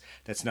that. That's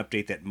an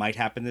update that might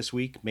happen this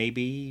week,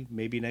 maybe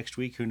next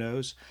week, who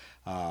knows.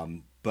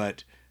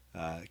 But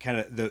kind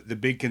of the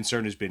big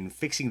concern has been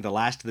fixing the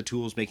last of the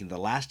tools, making the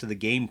last of the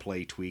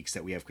gameplay tweaks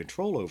that we have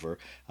control over.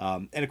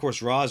 And of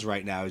course, Roz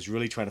right now is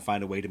really trying to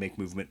find a way to make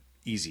movement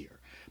easier.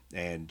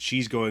 And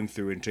she's going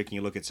through and taking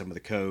a look at some of the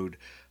code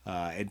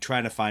and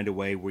trying to find a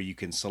way where you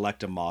can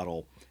select a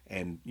model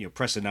and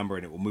press a number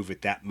and it will move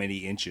it that many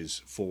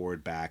inches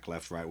forward, back,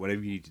 left, right,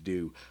 whatever you need to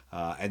do,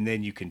 and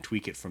then you can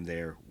tweak it from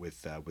there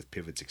with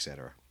pivots,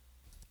 etc.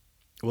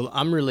 Well,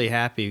 I'm really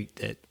happy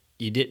that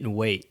you didn't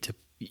wait to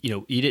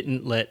you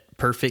didn't let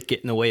perfect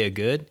get in the way of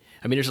good.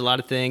 I mean, there's a lot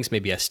of things,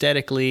 maybe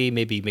aesthetically,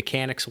 maybe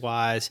mechanics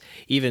wise,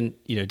 even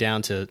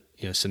down to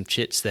some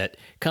chits that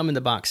come in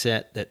the box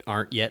set that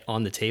aren't yet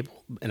on the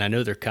table, and I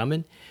know they're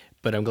coming,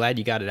 but I'm glad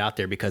you got it out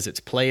there because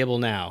it's playable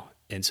now.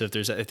 And so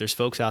if there's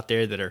folks out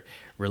there that are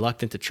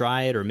reluctant to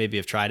try it, or maybe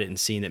have tried it and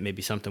seen that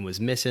maybe something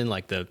was missing,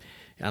 like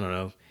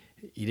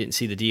you didn't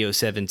see the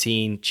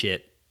DO-17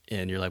 chit,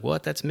 and you're like,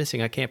 what? That's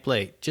missing. I can't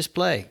play. Just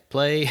play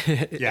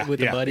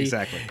with a buddy.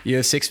 Exactly.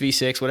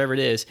 6v6, whatever it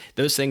is.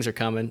 Those things are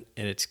coming,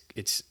 and it's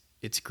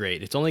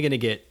great. It's only going to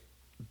get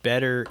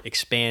better,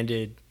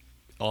 expanded,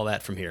 all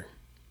that from here.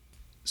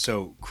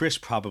 So Chris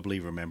probably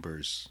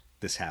remembers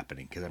this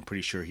happening because I'm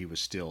pretty sure he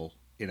was still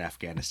in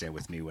Afghanistan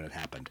with me when it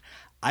happened.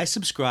 I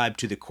subscribe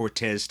to the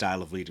Cortez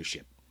style of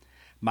leadership.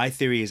 My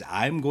theory is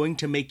I'm going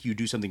to make you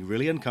do something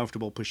really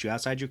uncomfortable, push you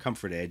outside your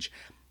comfort edge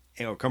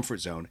or comfort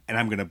zone, and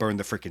I'm going to burn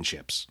the frickin'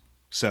 ships.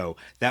 So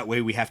that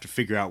way we have to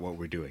figure out what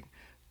we're doing.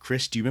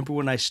 Chris, do you remember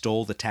when I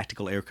stole the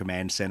Tactical Air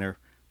Command Center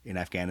in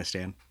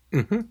Afghanistan?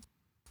 Mm-hmm.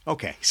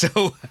 Okay,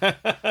 so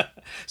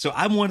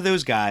I'm one of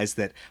those guys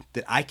that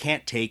I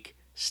can't take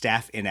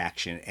staff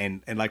inaction,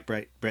 and like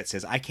Brett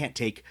says, I can't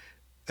take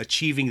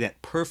achieving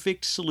that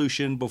perfect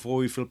solution before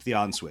we flip the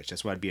on switch.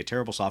 That's why I'd be a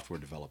terrible software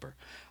developer.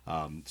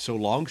 So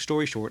long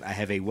story short, I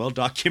have a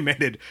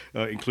well-documented,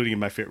 including in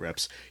my fit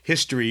reps,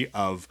 history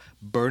of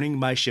burning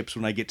my ships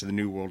when I get to the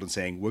new world and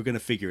saying, we're going to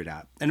figure it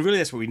out. And really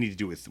that's what we need to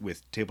do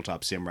with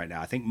Tabletop Sim right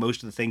now. I think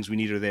most of the things we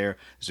need are there.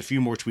 There's a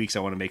few more tweaks. I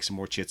want to make some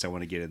more chits I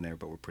want to get in there,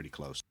 but we're pretty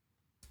close.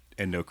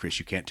 And no, Chris,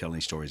 you can't tell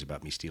any stories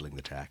about me stealing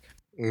the TAC.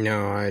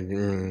 No, I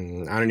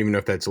don't even know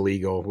if that's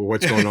legal.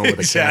 What's going on with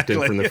the Exactly.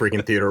 captain from the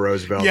freaking Theodore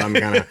Roosevelt? Yeah.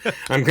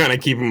 I'm kind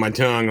of keeping my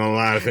tongue on a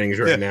lot of things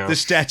right now. The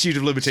statute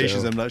of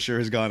limitations, I'm not sure,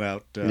 has gone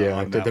out.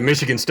 The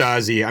Michigan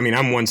Stasi. I mean,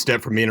 I'm one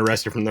step from being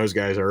arrested from those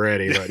guys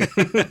already. But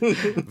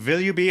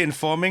will you be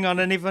informing on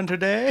anyone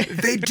today?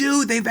 They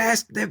do. They've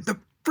asked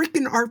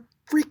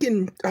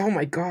oh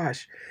my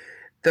gosh,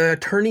 the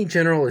Attorney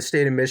General of the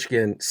state of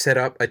Michigan set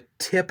up a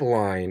tip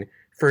line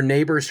for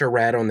neighbors to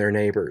rat on their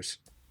neighbors.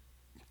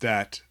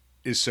 That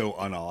is so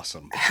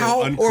unawesome.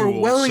 How so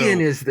uncool. Orwellian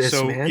is this,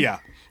 man? Yeah.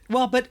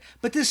 Well, but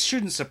this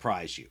shouldn't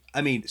surprise you.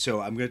 I mean, so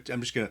I'm going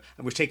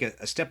to take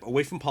a step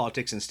away from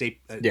politics and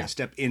a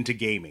step into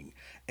gaming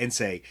and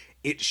say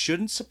it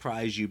shouldn't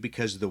surprise you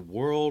because the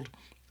world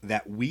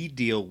that we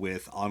deal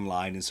with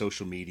online and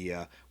social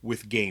media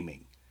with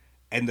gaming,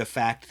 and the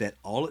fact that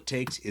all it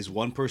takes is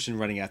one person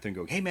running out there and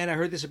going, hey, man, I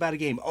heard this about a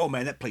game. Oh,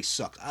 man, that place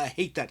sucks. I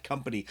hate that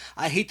company.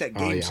 I hate that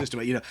game system.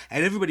 And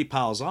everybody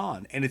piles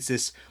on. And it's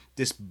this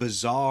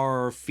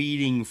bizarre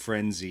feeding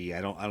frenzy,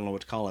 I don't know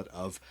what to call it,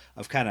 of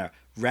kind of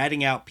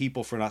ratting out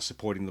people for not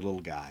supporting the little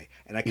guy.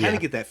 And I kind of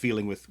get that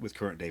feeling with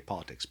current day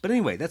politics. But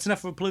anyway, that's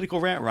enough of a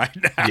political rant right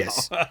now.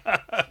 Yes.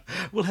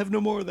 We'll have no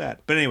more of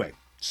that. But anyway,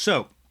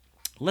 so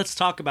let's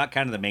talk about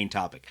kind of the main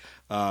topic.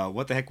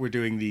 What the heck we're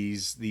doing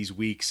these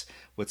weeks,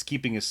 what's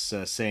keeping us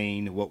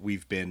sane, what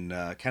we've been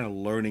kind of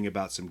learning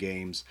about some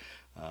games.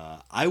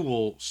 I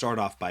will start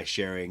off by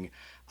sharing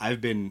I've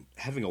been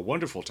having a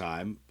wonderful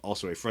time,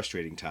 also a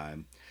frustrating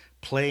time,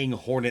 playing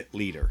Hornet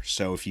Leader.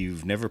 So if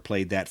you've never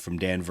played that from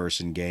Dan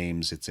Verson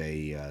Games, it's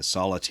a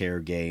solitaire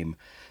game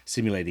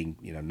simulating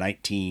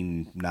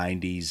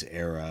 1990s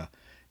era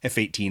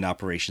F-18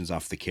 operations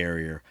off the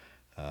carrier.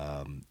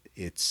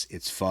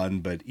 It's fun,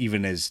 but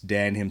even as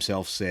Dan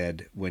himself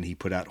said when he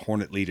put out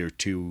Hornet Leader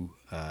 2,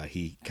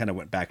 he kind of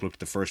went back, looked at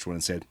the first one,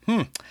 and said,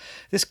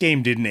 this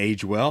game didn't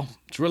age well.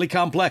 It's really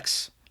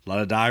complex. A lot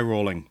of die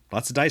rolling,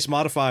 lots of dice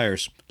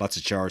modifiers, lots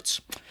of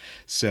charts.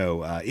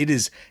 So it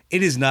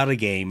is not a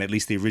game, at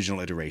least the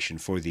original iteration,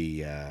 for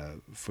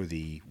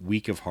the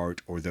weak of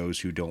heart or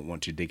those who don't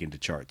want to dig into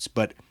charts.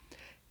 But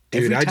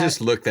dude, I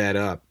just looked that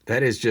up.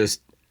 That's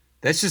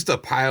just a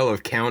pile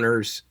of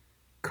counters.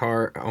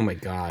 Oh my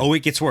god. Oh,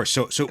 it gets worse.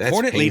 So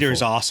Hornet Leader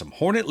is awesome.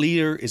 Hornet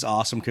Leader is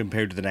awesome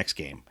compared to the next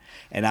game.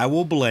 And I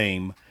will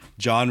blame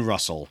John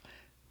Russell.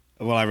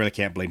 Well, I really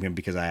can't blame him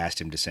because I asked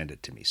him to send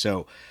it to me.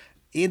 So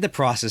in the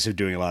process of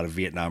doing a lot of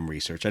Vietnam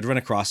research, I'd run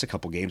across a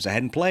couple games I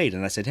hadn't played,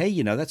 and I said,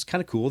 hey, that's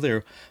kind of cool.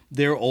 They're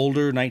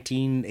older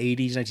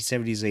 1980s,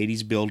 1970s,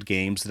 80s build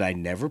games that I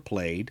never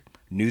played,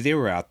 knew they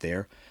were out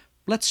there.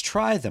 Let's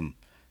try them.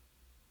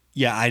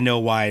 Yeah, I know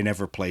why I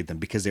never played them,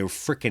 because they were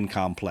freaking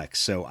complex.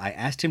 So I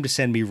asked him to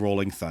send me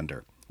Rolling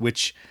Thunder,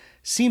 which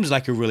seems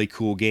like a really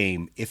cool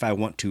game if I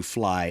want to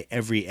fly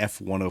every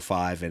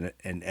F-105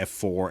 and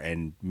F-4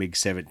 and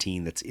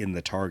MiG-17 that's in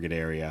the target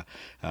area,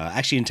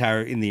 actually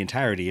in the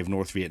entirety of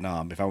North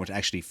Vietnam, if I want to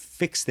actually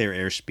fix their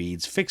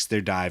airspeeds, fix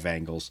their dive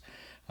angles,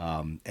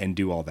 and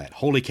do all that.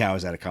 Holy cow,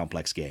 is that a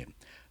complex game.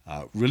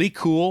 Really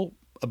cool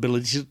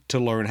ability to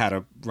learn how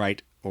to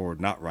write or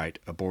not write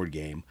a board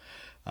game.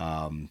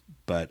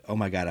 But, oh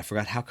my God, I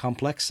forgot how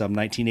complex some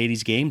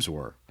 1980s games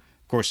were.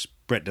 Of course,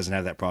 Brett doesn't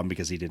have that problem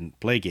because he didn't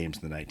play games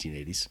in the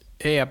 1980s.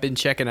 Hey, I've been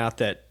checking out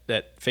that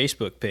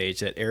Facebook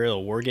page, that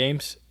Aerial War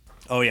Games.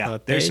 Oh, yeah.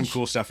 There's some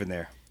cool stuff in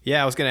there.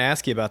 Yeah, I was going to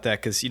ask you about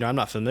that because, I'm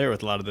not familiar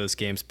with a lot of those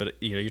games, but,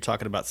 you're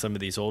talking about some of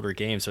these older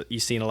games. So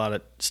you've seen a lot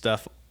of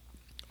stuff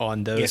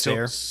on those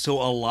there?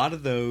 So a lot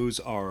of those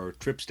are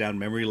trips down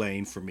memory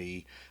lane for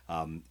me.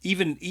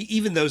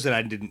 Even those that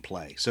I didn't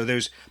play. So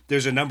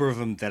there's a number of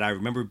them that I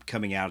remember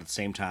coming out at the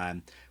same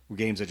time, were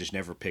games I just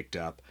never picked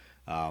up.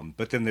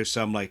 But then there's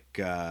some like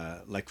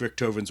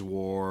Richthofen's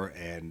War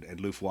and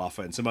Luftwaffe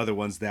and some other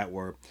ones that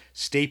were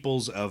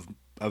staples of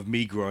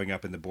me growing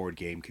up in the board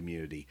game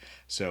community.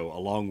 So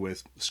along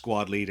with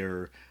Squad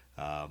Leader,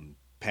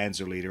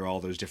 Panzer Leader, all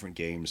those different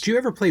games. Did you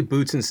ever play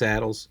Boots and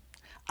Saddles?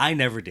 I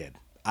never did.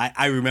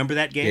 I remember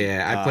that game.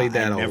 Yeah, I played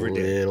that a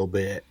little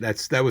bit.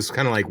 That was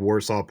kind of like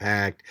Warsaw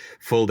Pact,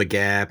 Fulda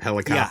Gap,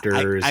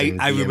 helicopters. Yeah,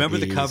 I remember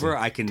the cover.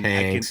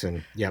 Tanks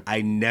yep.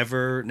 I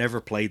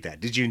never played that.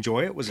 Did you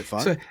enjoy it? Was it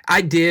fun? So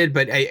I did,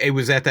 but it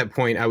was at that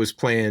point I was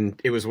playing.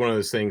 It was one of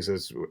those things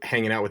as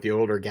hanging out with the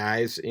older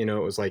guys. It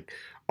was like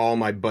all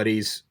my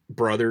buddies'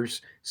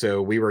 brothers.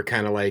 So we were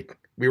kind of like.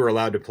 We were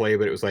allowed to play,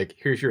 but it was like,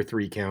 here's your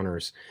 3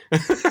 counters.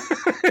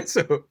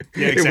 So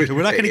yeah, exactly.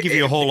 We're not going to give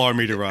you a whole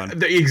army to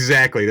run.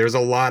 Exactly. There's a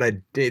lot of.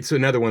 It's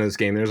another one of those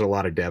games. There's a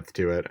lot of depth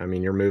to it. I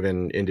mean, you're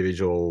moving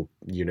individual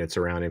units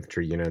around,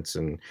 infantry units,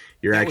 and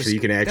you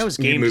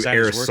can move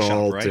air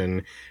assault, right?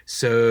 And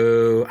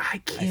so I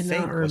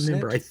cannot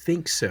remember. I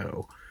think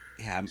so.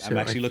 Yeah, I'm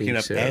actually looking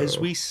up as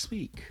we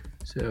speak.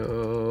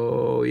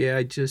 So yeah,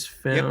 I just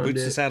found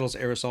Boots and Saddles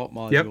Air Assault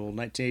Module,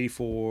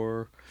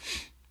 1984.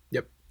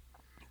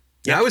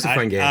 Yeah, that was a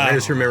fun game. I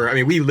just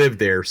remember, we lived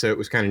there, so it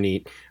was kind of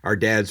neat. Our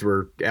dads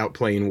were out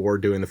playing war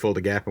doing the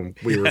Fulda Gap, and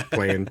we were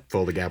playing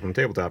Fulda Gap on the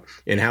tabletop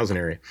in housing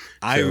area.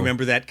 I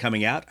remember that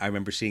coming out. I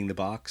remember seeing the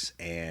box,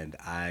 and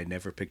I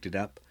never picked it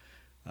up.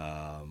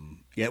 The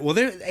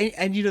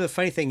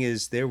funny thing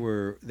is there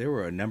were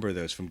a number of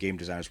those from Game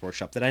Designers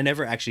Workshop that I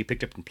never actually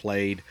picked up and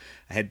played.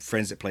 I had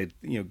friends that played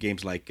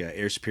games like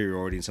Air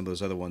Superiority and some of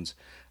those other ones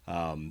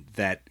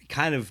that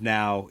kind of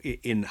now,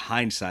 in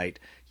hindsight,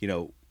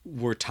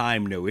 were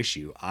time no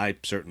issue. I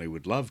certainly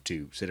would love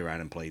to sit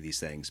around and play these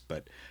things,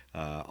 but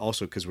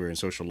also because we're in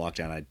social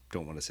lockdown, I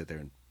don't want to sit there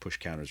and push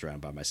counters around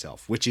by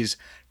myself, which is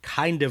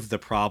kind of the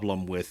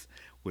problem with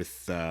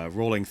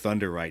Rolling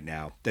Thunder right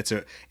now. It's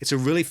a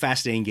really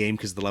fascinating game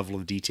because the level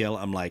of detail.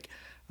 I'm like,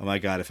 oh my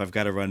God, if I've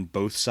got to run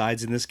both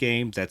sides in this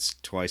game, that's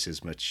twice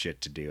as much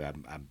shit to do.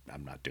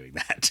 I'm not doing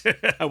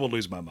that. I will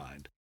lose my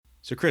mind.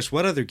 So, Chris,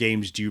 what other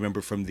games do you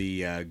remember from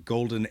the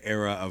golden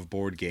era of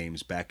board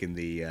games back in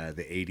the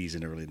 80s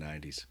and early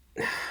 90s?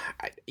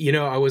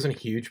 I wasn't a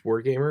huge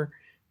board gamer,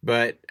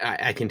 but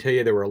I can tell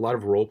you there were a lot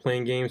of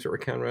role-playing games that were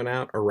kind of run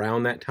out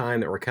around that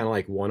time that were kind of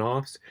like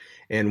one-offs.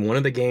 And one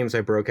of the games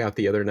I broke out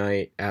the other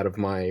night out of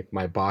my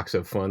box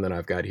of fun that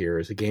I've got here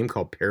is a game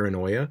called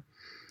Paranoia.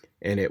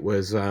 And it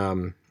was...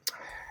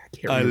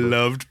 I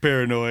loved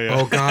Paranoia.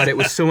 Oh God, it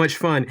was so much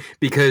fun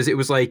because it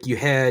was like you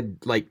had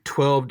like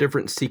 12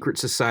 different secret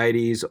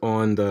societies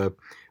on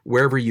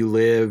wherever you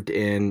lived,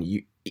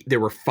 and there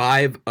were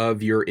 5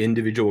 of your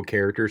individual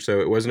characters,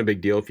 so it wasn't a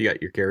big deal if you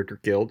got your character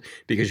killed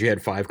because you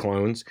had 5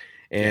 clones.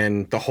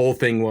 And the whole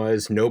thing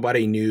was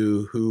nobody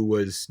knew who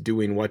was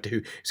doing what to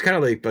who. It's kind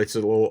of like it's a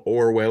little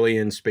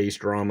Orwellian space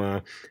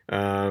drama.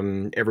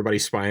 Everybody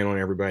spying on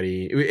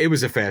everybody. It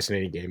was a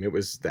fascinating game. It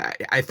was that.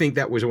 I think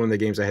that was one of the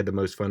games I had the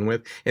most fun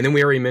with. And then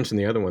we already mentioned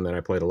the other one that I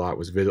played a lot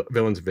was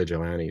Villains and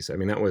Vigilantes. I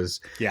mean, that was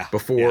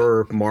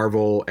before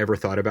Marvel ever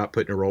thought about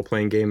putting a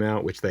role-playing game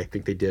out, which I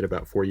think they did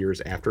about 4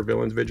 years after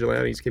Villains and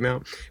Vigilantes came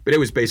out. But it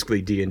was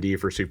basically D&D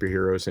for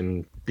superheroes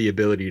and the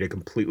ability to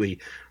completely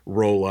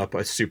roll up a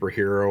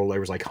superhero. There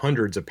was like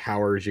hundreds of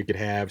powers you could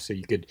have, so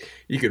you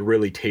could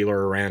really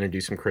tailor around and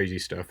do some crazy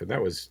stuff. And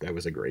that was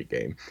a great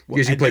game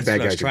because you played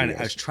bad guys.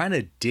 I was trying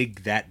to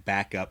dig that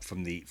back up for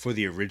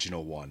the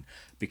original one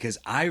because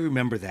I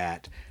remember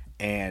that,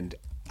 and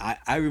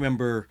I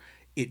remember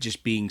it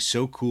just being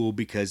so cool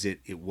because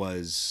it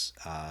was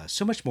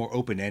so much more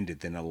open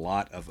ended than a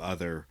lot of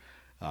other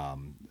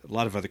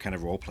kind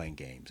of role playing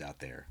games out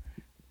there.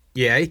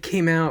 Yeah, it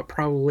came out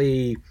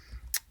probably,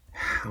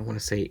 I want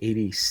to say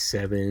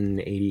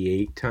 87,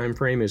 88 time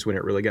frame is when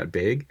it really got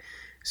big.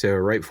 So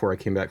right before I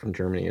came back from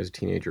Germany as a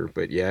teenager.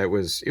 But yeah, it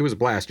was a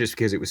blast just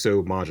because it was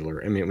so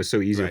modular. I mean, it was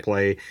so easy to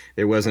play.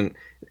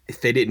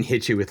 They didn't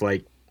hit you with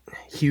like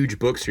huge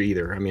books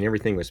either. I mean,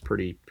 everything was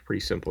pretty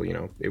simple, you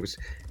know. It was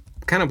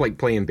kind of like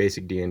playing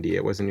basic D&D.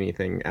 It wasn't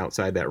anything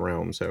outside that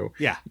realm. So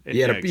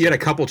you had a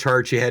couple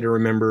charts you had to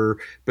remember,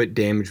 but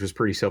damage was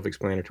pretty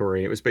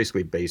self-explanatory. It was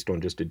basically based on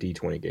just a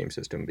D20 game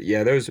system. But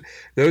yeah, those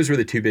were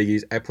the two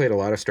biggies. I played a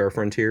lot of Star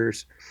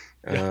Frontiers.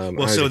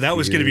 So that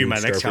was going to be my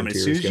next comment.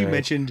 As soon as you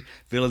mentioned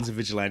Villains and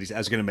Vigilantes, I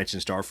was going to mention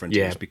Star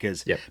Frontiers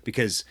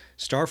because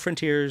Star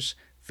Frontiers,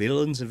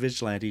 Villains and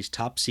Vigilantes,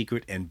 Top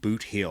Secret, and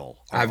Boot Hill.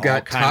 I've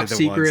got Top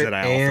Secret,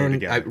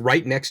 and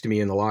right next to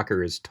me in the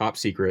locker is Top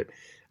Secret.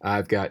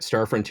 I've got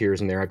Star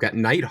Frontiers in there. I've got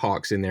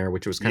Nighthawks in there,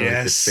 which was kind of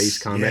like the space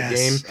combat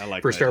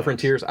game for Star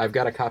Frontiers. I've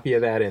got a copy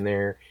of that in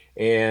there.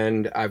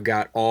 And I've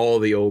got all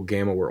the old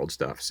Gamma World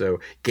stuff. So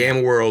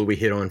Gamma World we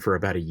hit on for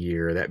about a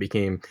year.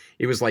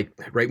 It was like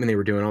right when they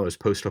were doing all those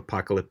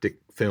post-apocalyptic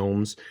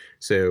films.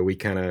 So we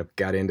kind of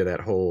got into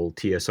that whole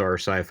TSR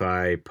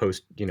sci-fi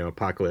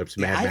post-apocalypse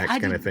Mad Max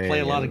kind of thing. I didn't play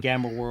a lot of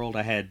Gamma World.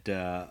 I had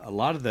a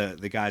lot of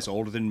the guys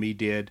older than me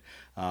did.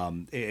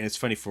 And it's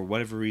funny, for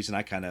whatever reason,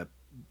 I kind of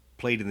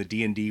played in the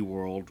D&D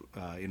world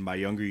in my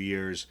younger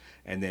years,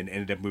 and then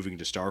ended up moving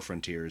to Star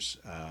Frontiers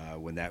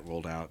when that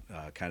rolled out,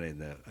 kind of in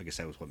the, I guess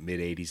that was mid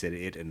 80s that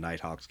it and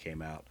Nighthawks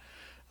came out.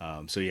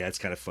 So yeah, it's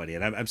kind of funny.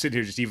 And I'm sitting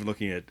here just even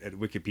looking at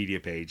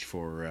Wikipedia page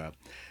for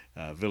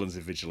Villains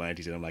and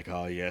Vigilantes, and I'm like,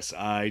 oh yes,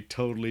 I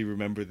totally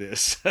remember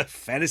this.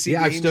 Fantasy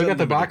Yeah, Games I've still got Unlimited.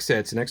 the box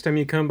sets. Next time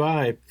you come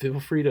by, feel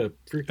free to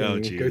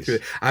freaking go through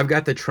it. I've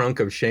got the Trunk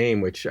of Shame,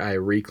 which I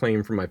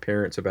reclaimed from my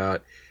parents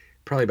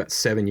probably about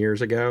 7 years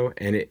ago,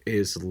 and it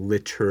is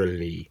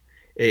literally,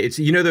 it's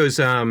those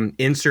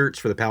inserts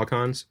for the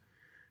Palcons,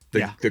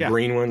 the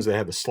green ones that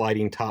have the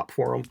sliding top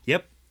for them.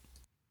 Yep.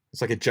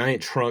 It's like a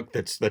giant trunk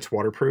that's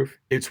waterproof.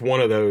 It's one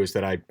of those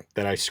that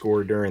I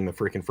scored during the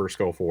freaking first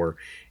Gulf War,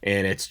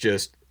 and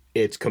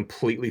it's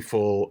completely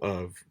full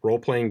of role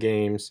playing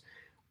games.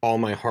 All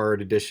my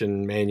hard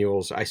edition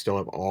manuals. I still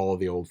have all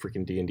of the old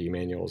freaking D&D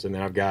manuals. And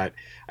then I've got,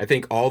 I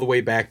think, all the way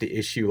back to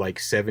issue like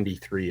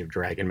 73 of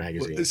Dragon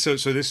Magazine. So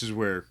this is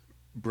where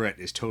Brett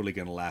is totally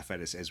going to laugh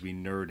at us as we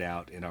nerd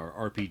out in our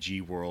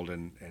RPG world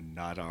and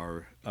not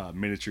our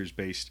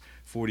miniatures-based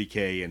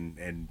 40K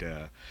and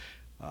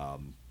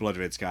Blood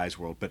Red Skies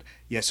world. But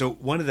yeah, so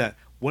one of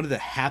the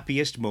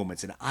happiest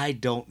moments, and I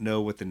don't know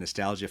what the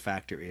nostalgia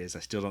factor is. I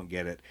still don't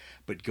get it.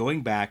 But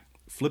going back,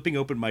 flipping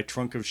open my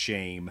Trunk of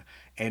Shame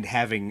and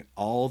having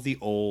all the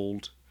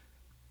old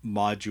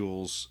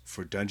modules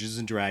for Dungeons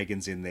and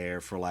Dragons in there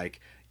for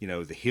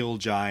the hill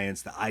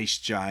giants, the ice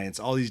giants,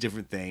 all these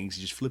different things,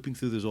 just flipping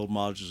through those old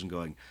modules and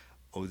going,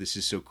 oh, this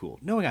is so cool.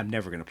 Knowing I'm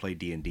never going to play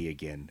D&D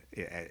again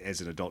as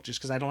an adult just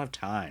because I don't have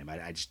time.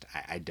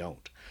 I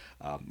don't.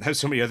 I have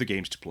so many other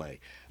games to play.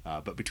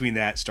 But between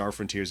that, Star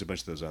Frontiers, a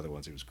bunch of those other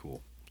ones, it was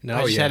cool.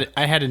 No,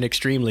 I had an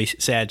extremely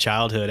sad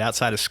childhood.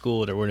 Outside of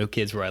school, there were no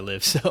kids where I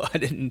lived, so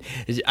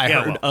I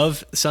heard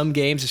of some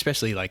games,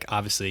 especially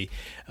obviously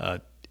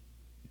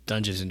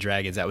Dungeons and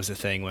Dragons. That was the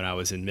thing when I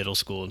was in middle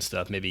school and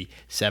stuff, maybe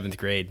 7th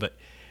grade, but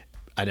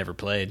I never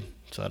played,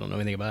 so I don't know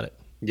anything about it.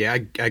 Yeah,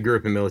 I grew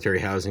up in military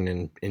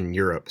housing in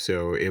Europe,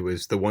 so it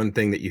was the one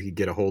thing that you could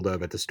get a hold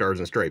of at the Stars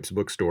and Stripes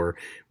bookstore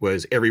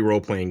was every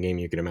role-playing game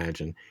you could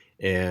imagine.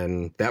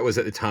 And that was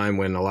at the time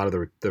when a lot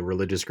of the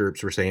religious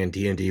groups were saying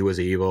D&D was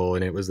evil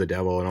and it was the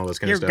devil and all this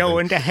kind of stuff. You're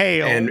going to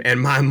hell. And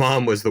my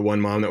mom was the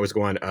one mom that was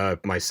going,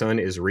 my son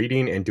is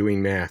reading and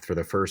doing math for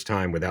the first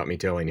time without me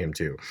telling him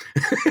to.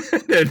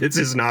 This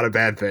is not a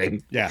bad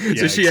thing. Yeah.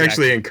 So she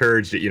actually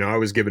encouraged it. I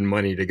was given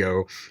money to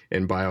go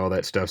and buy all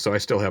that stuff. So I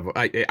still have,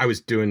 I was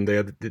doing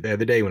the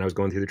other day when I was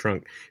going through the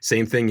trunk,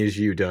 same thing as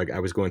you, Doug. I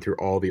was going through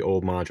all the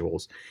old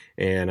modules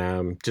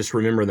and just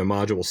remember the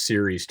module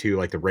series too,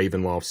 like the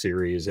Ravenloft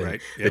series and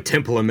the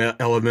Temple of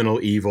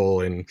Elemental Evil,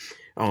 and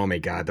oh my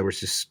God, that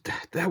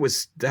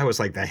was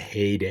like the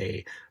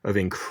heyday of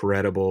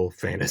incredible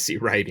fantasy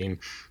writing.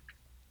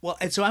 Well,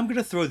 and so I'm going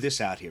to throw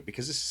this out here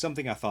because this is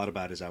something I thought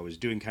about as I was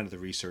doing kind of the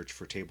research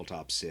for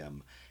Tabletop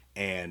Sim,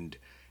 and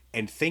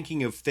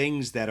thinking of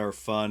things that are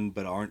fun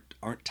but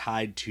aren't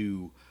tied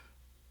to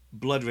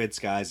Blood Red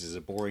Skies is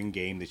a boring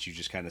game that you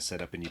just kind of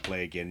set up and you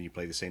play again, and you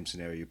play the same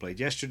scenario you played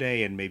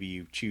yesterday, and maybe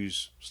you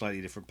choose slightly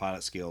different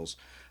pilot skills.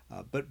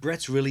 But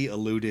Brett's really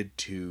alluded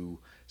to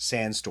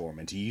Sandstorm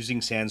and to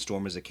using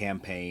Sandstorm as a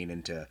campaign,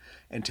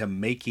 and to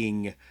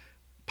making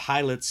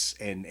pilots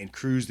and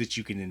crews that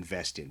you can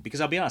invest in. Because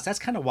I'll be honest, that's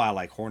kind of why I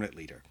like Hornet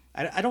Leader.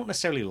 I don't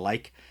necessarily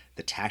like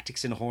the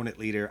tactics in Hornet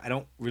Leader. I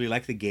don't really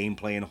like the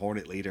gameplay in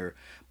Hornet Leader,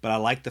 but I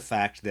like the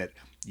fact that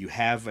you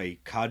have a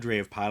cadre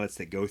of pilots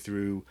that go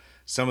through.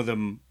 Some of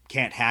them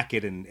can't hack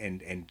it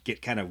and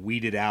get kind of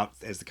weeded out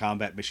as the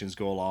combat missions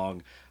go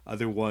along.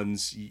 Other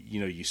ones,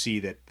 you see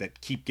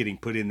that keep getting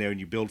put in there, and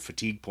you build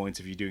fatigue points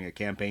if you're doing a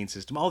campaign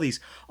system. All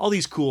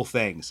these cool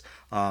things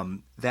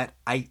that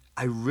I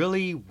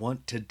really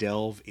want to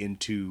delve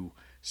into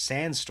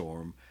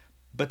Sandstorm,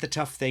 but the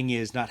tough thing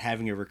is not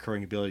having a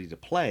recurring ability to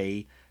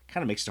play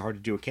kind of makes it hard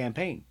to do a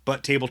campaign.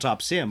 But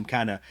Tabletop Sim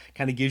kind of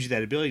gives you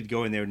that ability to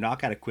go in there and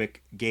knock out a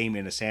quick game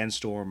in a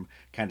Sandstorm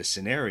kind of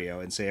scenario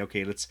and say,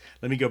 okay, let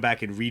me go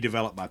back and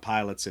redevelop my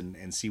pilots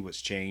and see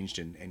what's changed,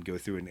 and go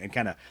through and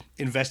kind of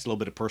invest a little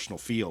bit of personal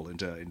feel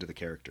into the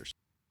characters.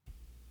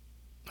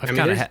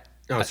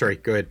 Sorry,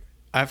 go ahead.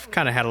 I've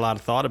kind of had a lot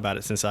of thought about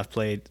it since I've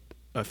played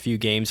a few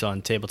games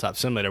on Tabletop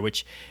Simulator,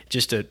 which,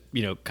 just to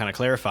kind of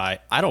clarify,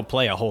 I don't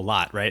play a whole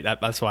lot, right?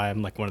 That's why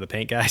I'm like one of the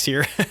paint guys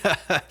here.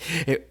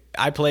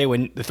 I play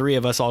when the three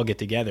of us all get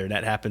together.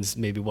 That happens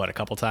maybe a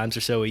couple times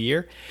or so a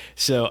year.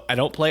 So I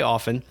don't play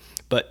often,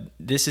 but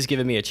this has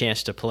given me a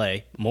chance to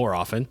play more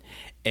often,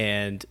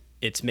 and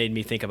it's made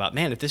me think about,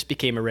 man, if this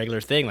became a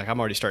regular thing, like I'm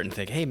already starting to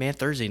think, hey man,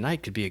 Thursday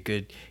night could be a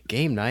good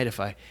game night if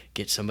I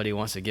get somebody who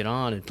wants to get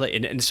on and play.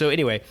 And so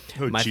anyway,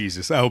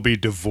 Jesus, I'll be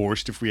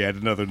divorced if we had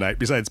another night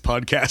besides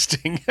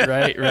podcasting.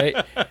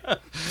 right.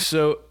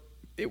 So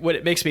what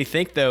it makes me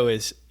think though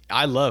is,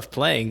 I love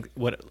playing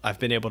what I've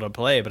been able to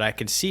play, but I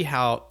can see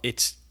how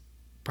it's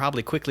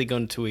probably quickly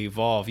going to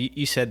evolve.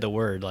 You said the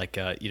word, like,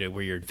 where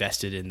you're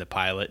invested in the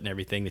pilot and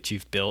everything that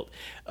you've built.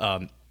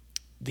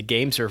 The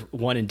games are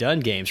one and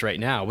done games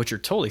right now, which are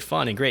totally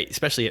fun and great,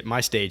 especially at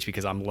my stage,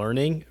 because I'm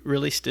learning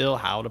really still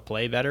how to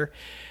play better.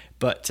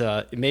 But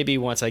maybe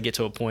once I get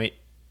to a point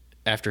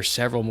after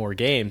several more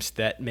games,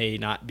 that may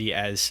not be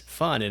as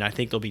fun. And I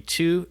think there'll be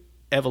two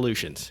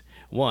evolutions.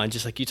 One,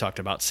 just like you talked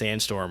about,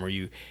 Sandstorm, where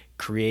you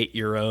create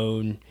your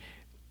own,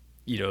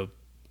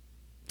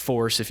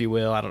 force, if you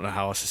will. I don't know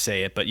how else to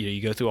say it, but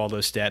you go through all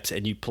those steps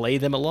and you play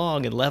them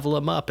along and level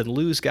them up and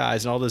lose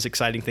guys, and all those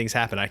exciting things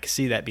happen. I can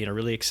see that being a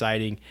really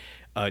exciting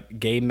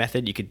game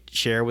method you could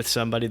share with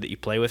somebody that you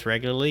play with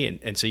regularly.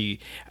 And so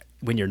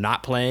when you're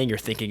not playing, you're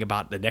thinking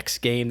about the next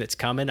game that's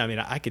coming. I mean,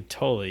 I could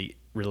totally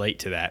relate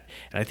to that.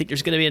 And I think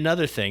there's going to be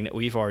another thing that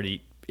we've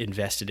already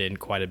invested in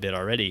quite a bit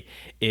already,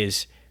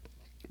 is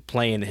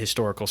playing the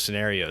historical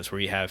scenarios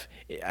where you have,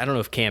 I don't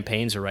know if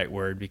campaign's the right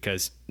word,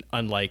 because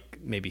unlike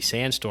maybe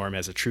Sandstorm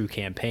as a true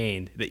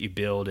campaign that you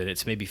build and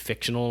it's maybe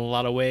fictional in a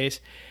lot of ways,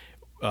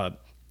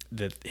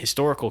 the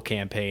historical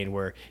campaign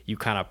where you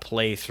kind of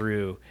play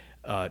through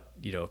a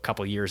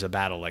couple years of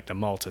battle, like the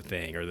Malta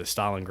thing or the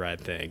Stalingrad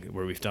thing,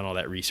 where we've done all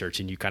that research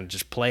and you kind of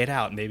just play it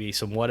out. Maybe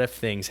some what if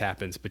things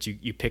happens, but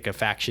you pick a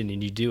faction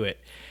and you do it.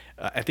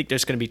 I think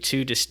there's going to be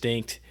two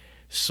distinct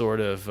sort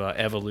of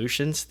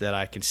evolutions that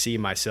I can see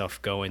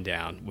myself going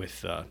down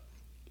with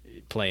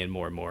playing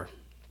more and more.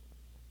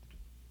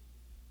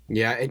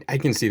 Yeah, I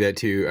can see that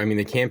too. I mean,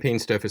 the campaign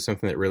stuff is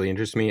something that really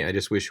interests me. I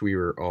just wish we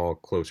were all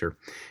closer.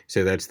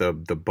 So that's the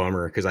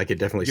bummer, because I could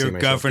definitely see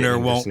myself. Your governor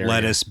won't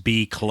let us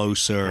be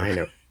closer. I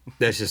know.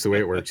 That's just the way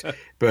it works.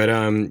 But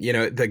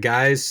the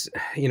guys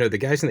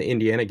in the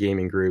Indiana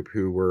gaming group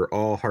who were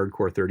all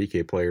hardcore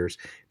 30K players,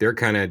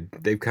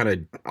 they've kind of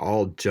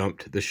all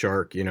jumped the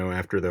shark,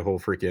 after the whole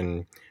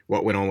freaking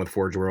what went on with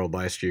Forge World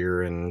last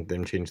year, and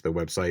then changed the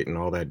website and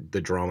all that,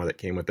 the drama that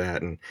came with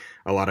that, and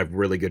a lot of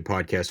really good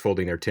podcasts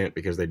folding their tent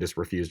because they just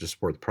refuse to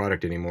support the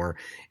product anymore.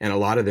 And a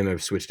lot of them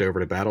have switched over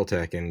to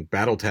BattleTech, and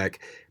BattleTech,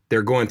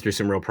 they're going through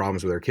some real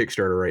problems with their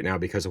Kickstarter right now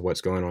because of what's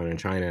going on in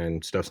China,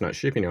 and stuff's not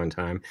shipping on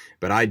time.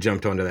 But I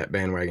jumped onto that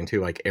bandwagon too,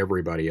 like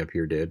everybody up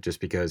here did, just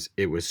because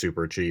it was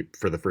super cheap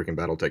for the freaking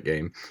BattleTech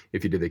game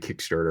if you did the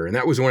Kickstarter. And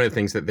that was one of the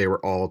things that they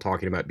were all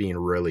talking about being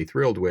really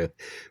thrilled with,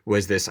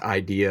 was this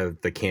idea of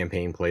the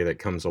campaign play that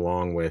comes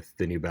along with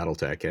the new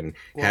BattleTech, and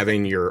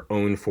having your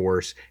own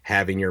force,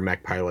 having your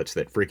mech pilots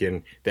that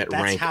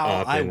rank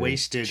up I and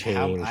wasted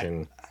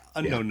change.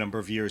 Unknown number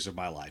of years of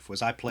my life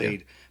was I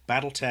played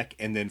BattleTech,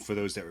 and then for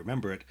those that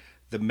remember it,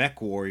 the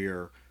Mech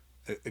Warrior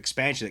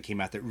expansion that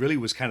came out that really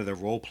was kind of the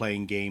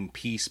role-playing game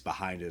piece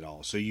behind it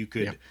all. So you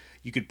could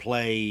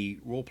play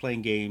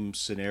role-playing game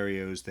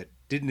scenarios that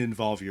didn't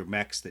involve your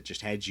mechs, that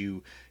just had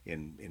you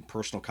in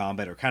personal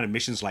combat or kind of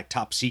missions like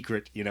Top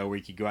Secret, where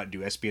you could go out and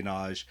do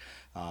espionage.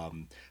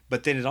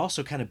 But then it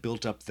also kind of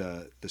built up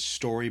the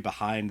story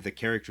behind the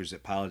characters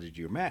that piloted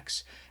your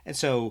mechs. And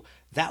so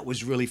that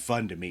was really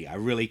fun to me. I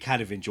really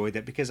kind of enjoyed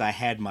that because I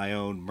had my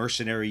own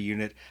mercenary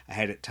unit. I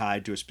had it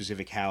tied to a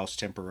specific house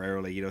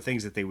temporarily,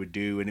 things that they would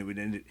do.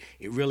 And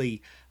it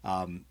really,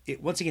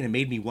 once again, it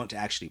made me want to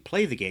actually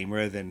play the game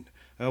rather than,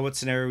 oh, what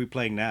scenario are we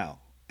playing now?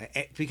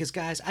 Because,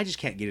 guys, I just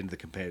can't get into the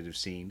competitive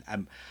scene.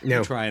 I'm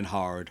trying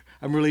hard.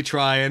 I'm really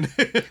trying.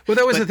 Well,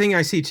 that was the thing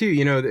I see, too.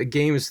 The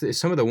games,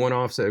 some of the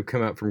one-offs that have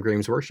come out from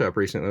Games Workshop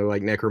recently,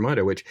 like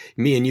Necromunda, which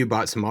me and you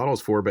bought some models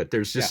for, but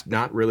there's just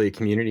not really a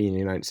community in the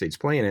United States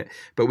playing it.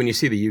 But when you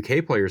see the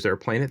UK players that are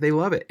playing it, they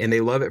love it. And they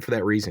love it for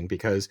that reason,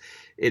 because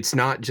it's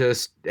not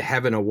just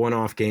having a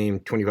one-off game,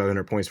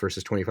 2,500 points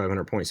versus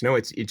 2,500 points. No,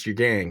 it's your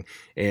gang.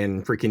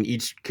 And freaking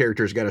each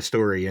character's got a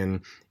story,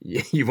 and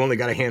you've only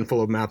got a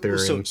handful of them out there.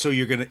 So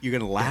you're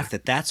gonna laugh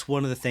that that's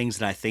one of the things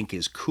that I think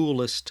is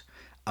coolest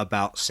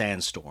about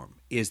Sandstorm,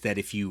 is that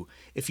if you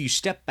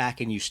step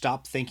back and you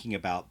stop thinking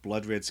about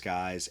Blood Red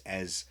Skies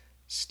as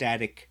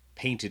static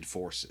painted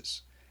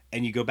forces,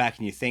 and you go back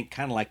and you think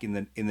kind of like in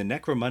the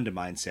Necromunda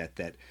mindset,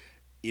 that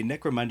in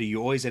Necromunda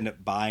you always end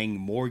up buying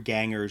more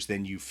gangers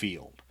than you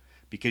field,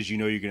 because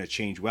you're going to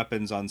change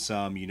weapons on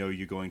some,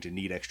 you're going to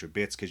need extra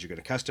bits because you're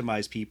going to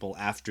customize people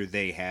after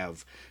they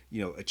have,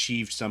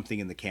 achieved something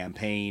in the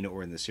campaign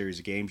or in the series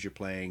of games you're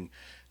playing.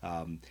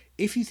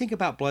 If you think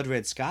about Blood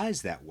Red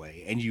Skies that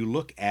way, and you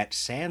look at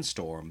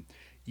Sandstorm,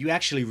 you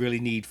actually really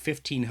need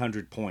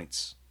 1,500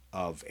 points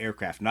of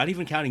aircraft, not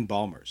even counting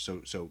bombers.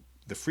 So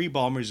the free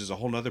bombers is a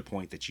whole nother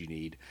point that you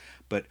need,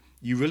 but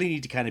you really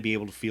need to kind of be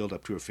able to field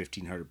up to a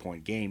 1,500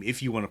 point game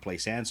if you want to play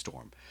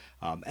Sandstorm.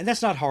 And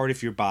that's not hard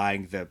if you're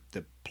buying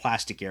the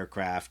plastic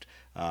aircraft,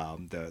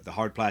 the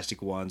hard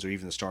plastic ones, or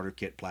even the starter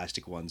kit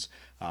plastic ones,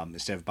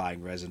 instead of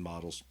buying resin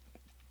models.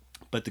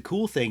 But the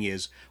cool thing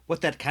is,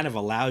 what that kind of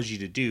allows you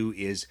to do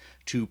is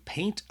to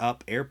paint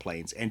up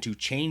airplanes and to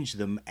change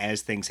them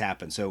as things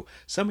happen. So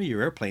some of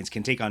your airplanes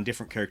can take on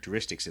different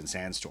characteristics in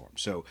Sandstorm.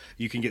 So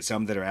you can get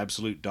some that are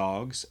absolute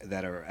dogs,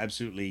 that are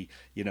absolutely,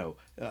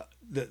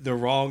 the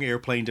wrong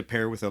airplane to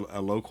pair with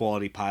a low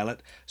quality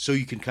pilot. So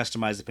you can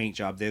customize the paint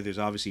job there. There's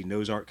obviously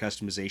nose art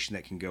customization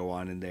that can go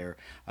on in there.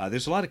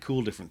 There's a lot of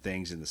cool different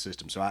things in the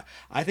system. So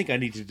I think I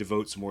need to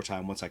devote some more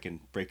time, once I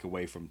can break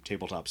away from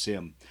tabletop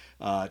sim,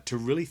 to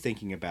really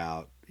thinking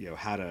about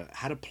how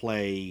to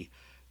play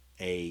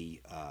a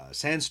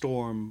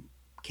Sandstorm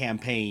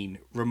campaign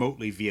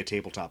remotely via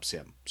tabletop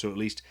sim. So at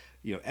least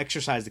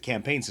exercise the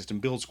campaign system,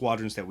 build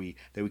squadrons that we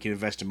can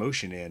invest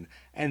emotion in,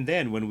 and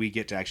then when we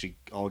get to actually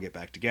all get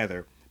back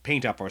together,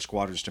 paint up our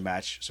squadrons to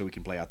match so we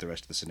can play out the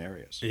rest of the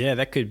scenarios. Yeah,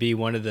 that could be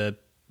one of the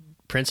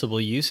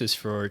principal uses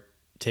for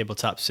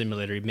tabletop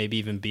simulator, maybe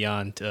even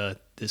beyond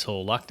this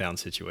whole lockdown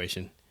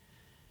situation.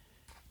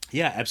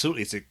 Yeah,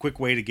 absolutely. It's a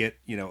quick way to get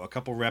a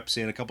couple reps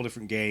in, a couple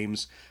different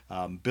games,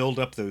 build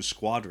up those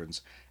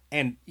squadrons.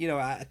 And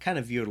I kind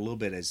of view it a little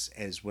bit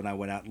as when I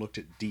went out and looked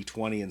at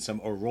D20 and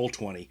or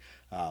Roll20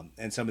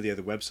 and some of the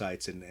other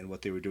websites and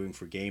what they were doing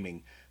for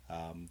gaming.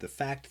 The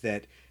fact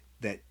that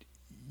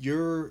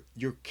your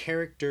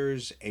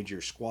characters and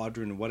your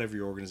squadron, whatever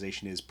your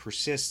organization is,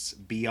 persists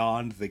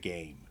beyond the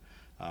game.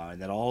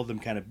 And that all of them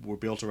kind of were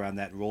built around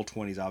that.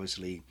 Roll20 is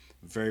obviously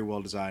very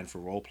well designed for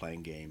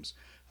role-playing games.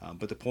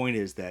 But the point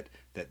is that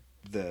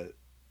the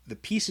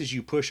pieces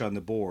you push on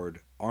the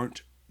board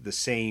aren't the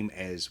same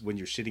as when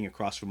you're sitting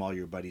across from all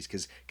your buddies,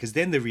 because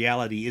then the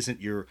reality isn't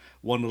your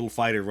one little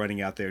fighter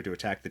running out there to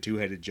attack the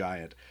two-headed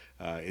giant.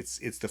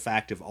 It's the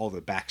fact of all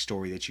the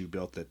backstory that you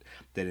built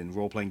that in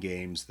role-playing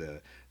games,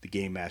 the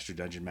game master,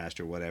 dungeon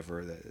master,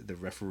 whatever, the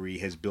referee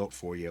has built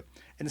for you.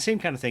 And the same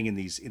kind of thing in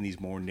these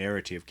more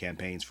narrative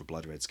campaigns for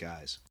Blood Red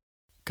Skies.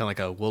 Kind of like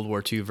a World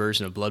War II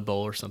version of Blood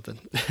Bowl or something.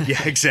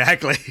 Yeah,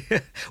 exactly.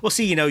 Well,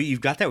 see,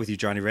 you've got that with your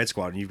Johnny Red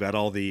Squad, and you've got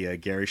all the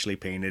garishly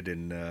painted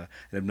and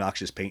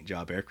obnoxious paint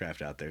job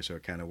aircraft out there, so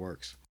it kind of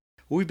works.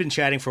 Well, we've been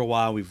chatting for a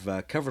while. We've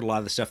covered a lot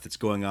of the stuff that's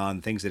going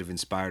on, things that have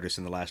inspired us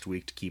in the last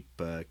week to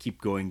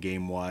keep going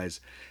game-wise.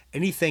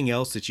 Anything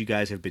else that you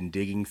guys have been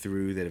digging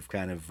through that have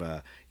kind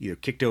of either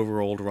kicked over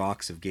old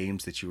rocks of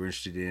games that you were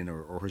interested in,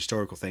 or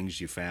historical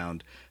things you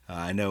found?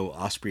 I know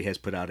Osprey has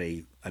put out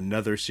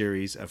another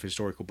series of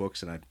historical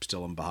books, and I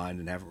still am behind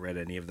and haven't read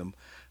any of them.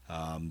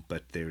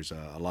 But there's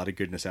a lot of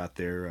goodness out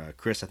there.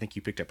 Chris, I think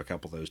you picked up a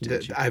couple of those,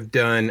 didn't you?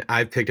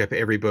 I've picked up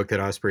every book that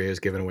Osprey has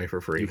given away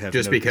for free.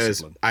 Just no because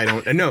discipline. I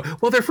don't know.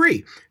 Well, they're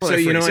free. Well, so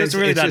they're free. So it's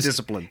really not just,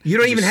 discipline. You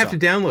don't even have to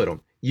download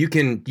them. You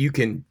can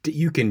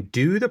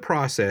do the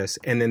process,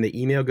 and then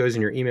the email goes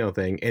in your email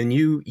thing, and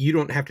you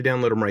don't have to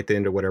download them right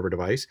then to whatever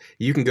device.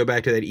 You can go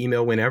back to that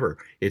email whenever.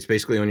 It's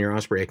basically on your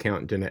Osprey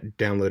account and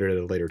download it at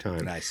a later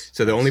time. Nice.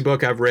 So the only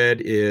book I've read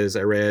is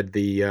I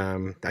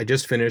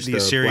just finished the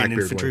Assyrian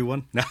Blackbeard infantry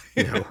one. No,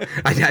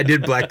 I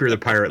did Blackbeard the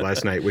Pirate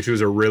last night, which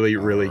was a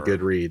really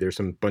good read. There's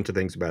some bunch of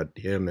things about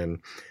him and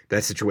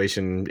that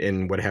situation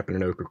and what happened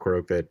in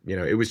Ocracoke that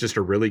it was just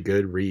a really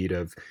good read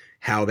of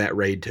how that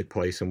raid took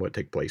place and what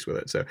took place with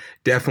it. So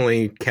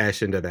definitely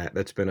cash into that.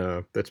 That's been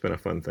a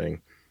fun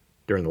thing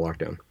during the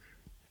lockdown.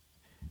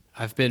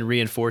 I've been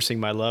reinforcing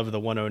my love of the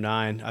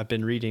 109. I've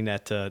been reading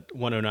that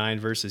 109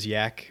 versus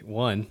Yak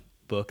 1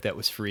 book that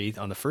was free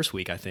on the first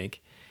week, I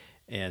think.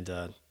 And,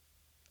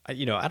 I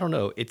don't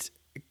know.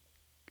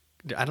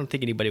 I don't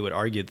think anybody would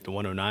argue that the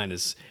 109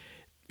 is,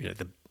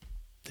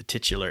 the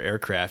titular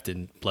aircraft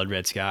in Blood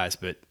Red Skies,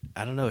 but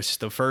I don't know. It's just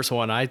the first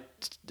one.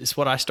 It's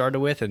what I started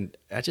with, and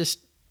I just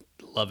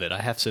love it. I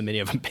have so many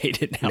of them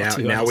painted now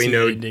too. Now we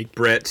know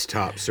Brett's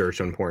top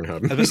search on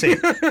Pornhub. I was going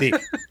to say, the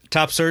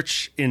top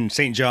search in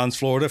St. John's,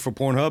 Florida for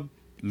Pornhub,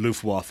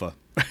 Luftwaffe.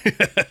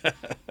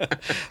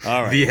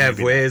 All right. We have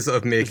ways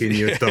of making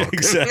you talk.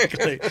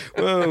 Exactly.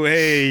 Whoa,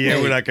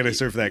 hey, we're not going to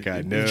surf that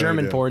guy. No,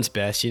 German porn's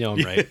best. You know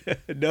I'm right.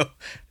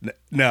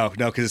 No,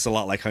 because it's a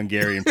lot like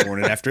Hungarian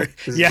porn. And after,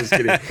 this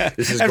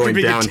is after going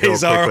being downhill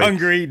quickly.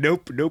 Hungary,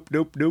 nope,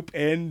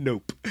 and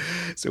nope.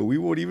 So we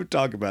won't even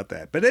talk about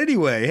that. But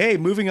anyway, hey,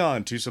 moving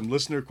on to some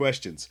listener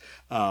questions.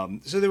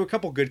 So there were a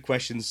couple good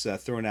questions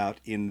thrown out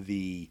in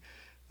the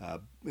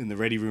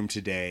ready room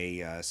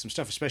today. Some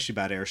stuff, especially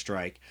about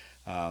airstrike.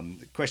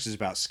 Questions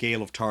about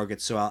scale of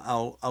targets. So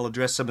I'll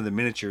address some of the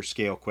miniature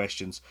scale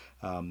questions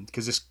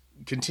because this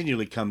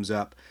continually comes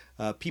up.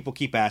 People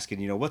keep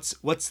asking,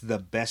 what's the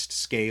best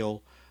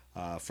scale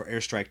for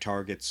airstrike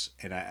targets?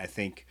 And I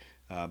think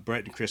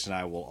Brett and Chris and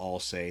I will all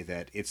say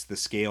that it's the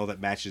scale that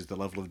matches the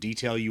level of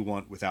detail you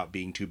want without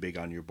being too big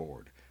on your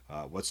board.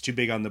 What's too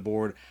big on the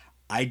board?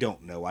 I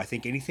don't know. I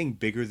think anything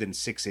bigger than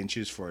 6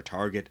 inches for a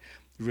target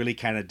really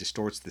kind of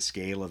distorts the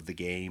scale of the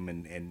game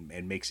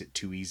and makes it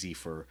too easy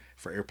for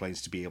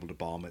airplanes to be able to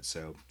bomb it.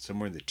 So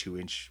somewhere in the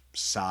 2-inch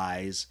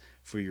size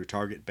for your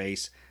target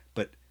base.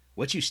 But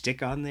what you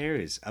stick on there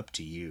is up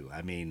to you.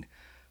 I mean,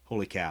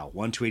 holy cow,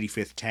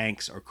 1/285th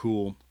tanks are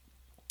cool.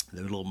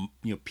 The little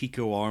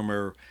Pico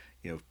armor,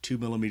 2mm,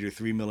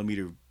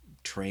 3mm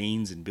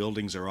trains and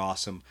buildings are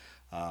awesome.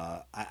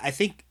 I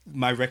think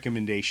my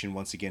recommendation,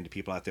 once again, to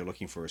people out there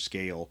looking for a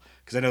scale,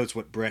 because I know it's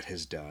what Brett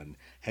has done,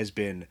 has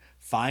been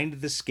find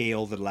the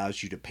scale that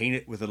allows you to paint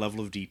it with a level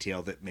of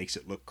detail that makes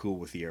it look cool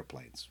with the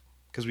airplanes.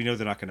 Because we know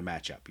they're not going to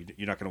match up.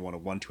 You're not going to want a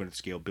 1/200th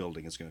scale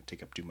building. It's going to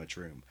take up too much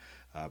room.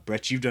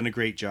 Brett, you've done a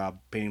great job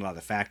painting a lot of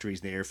the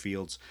factories and the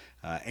airfields.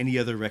 Any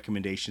other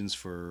recommendations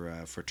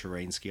for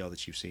terrain scale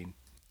that you've seen?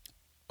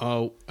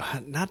 Oh,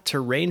 not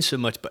terrain so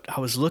much, but I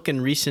was looking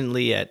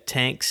recently at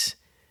tanks,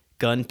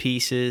 gun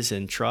pieces,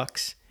 and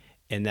trucks,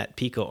 and that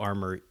Pico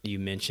armor you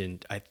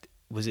mentioned.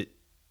 Was it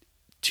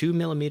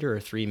 2mm or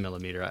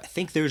 3mm? I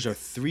think there's a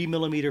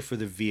 3mm for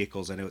the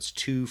vehicles. I know it's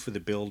 2 for the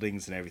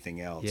buildings and everything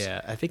else.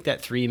 Yeah, I think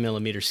that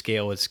 3mm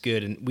scale is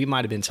good, and we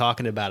might have been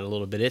talking about it a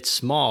little bit. It's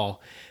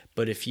small,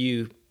 but if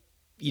you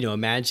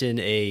imagine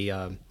a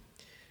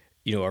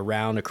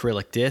round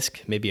acrylic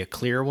disc, maybe a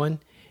clear one.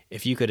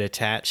 If you could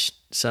attach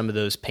some of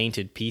those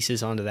painted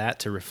pieces onto that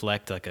to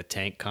reflect like a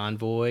tank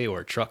convoy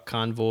or a truck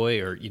convoy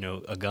or,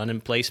 a gun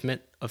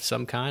emplacement of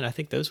some kind, I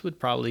think those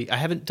would probably, I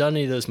haven't done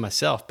any of those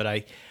myself, but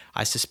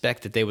I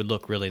suspect that they would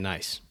look really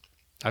nice.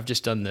 I've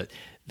just done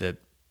the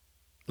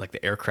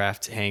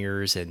aircraft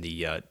hangars and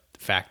the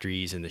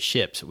factories and the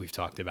ships that we've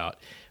talked about,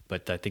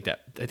 but I think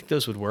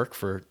those would work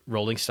for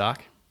rolling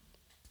stock.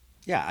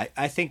 Yeah,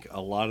 I think a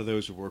lot of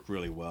those would work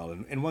really well.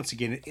 And once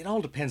again, it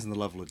all depends on the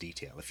level of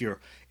detail. If you're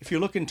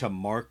looking to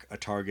mark a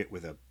target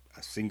with a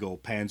single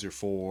Panzer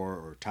IV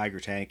or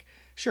Tiger tank,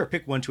 sure,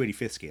 pick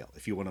 1/285th scale.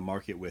 If you want to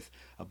mark it with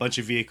a bunch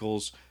of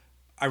vehicles,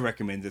 I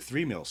recommend the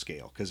 3mm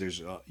scale because there's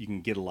you can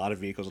get a lot of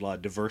vehicles, a lot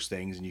of diverse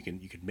things, and you can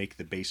make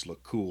the base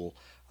look cool.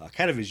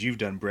 Kind of as you've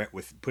done, Brett,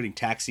 with putting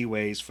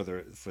taxiways for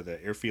the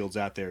airfields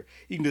out there.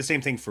 You can do the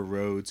same thing for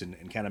roads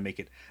and kind of make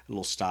it a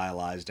little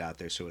stylized out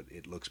there so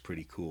it looks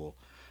pretty cool.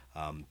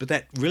 But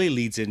that really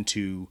leads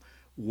into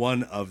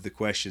one of the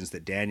questions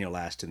that Daniel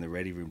asked in the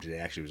ready room today.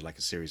 Actually, it was like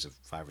a series of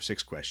 5 or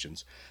 6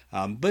 questions.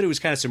 But it was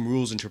kind of some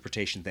rules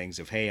interpretation things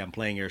of, hey, I'm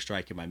playing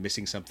airstrike. Am I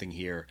missing something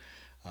here?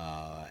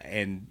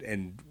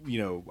 And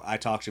I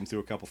talked to him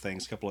through a couple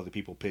things. A couple other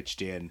people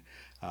pitched in.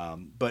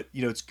 But,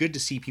 it's good to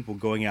see people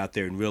going out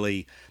there and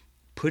really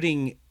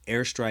putting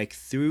airstrike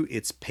through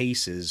its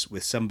paces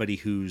with somebody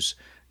who's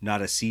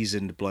not a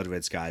seasoned Blood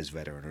Red Skies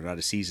veteran or not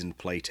a seasoned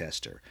play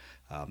tester.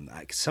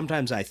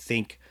 Sometimes I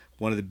think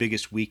one of the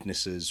biggest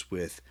weaknesses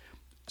with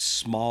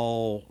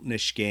small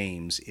niche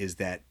games is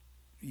that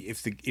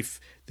if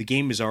the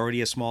game is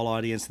already a small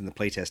audience, then the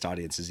playtest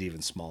audience is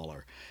even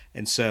smaller.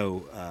 And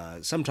so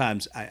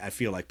sometimes I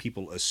feel like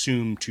people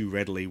assume too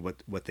readily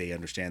what they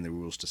understand the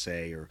rules to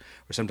say, or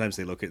sometimes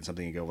they look at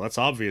something and go, well, that's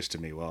obvious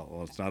to me.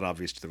 Well, it's not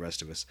obvious to the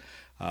rest of us.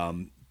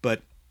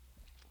 But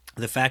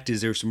the fact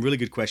is there are some really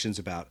good questions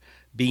about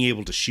being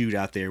able to shoot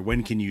out there.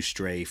 When can you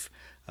strafe?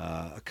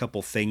 A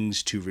couple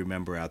things to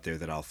remember out there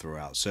that I'll throw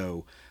out.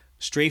 So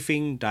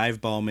strafing,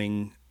 dive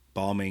bombing,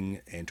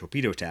 and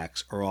torpedo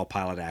attacks are all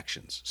pilot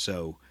actions.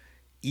 So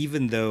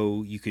even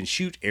though you can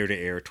shoot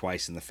air-to-air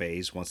twice in the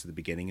phase, once at the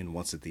beginning and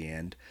once at the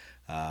end,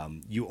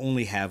 you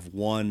only have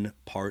one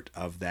part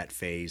of that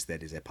phase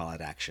that is a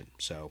pilot action.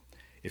 So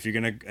If you're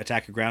going to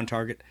attack a ground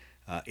target,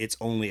 it's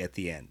only at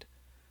the end.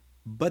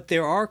 But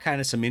there are kind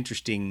of some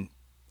interesting,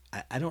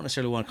 I don't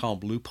necessarily want to call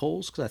them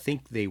loopholes because I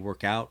think they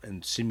work out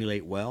and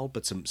simulate well,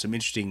 but some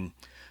interesting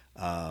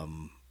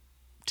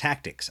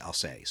tactics, I'll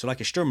say. So like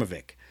a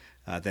Sturmovik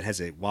that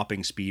has a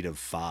whopping speed of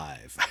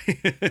 5,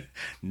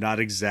 not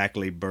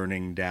exactly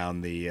burning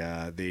down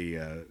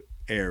the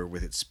air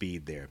with its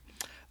speed there.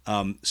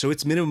 So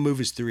its minimum move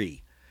is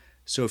 3.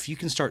 So if you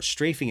can start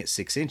strafing at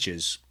 6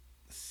 inches,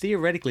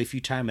 theoretically, if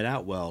you time it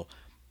out well,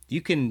 you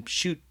can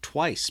shoot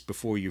twice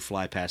before you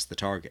fly past the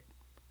target.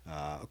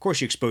 Of course,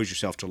 you expose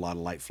yourself to a lot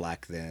of light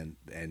flak then,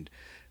 and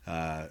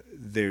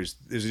there's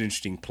an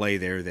interesting play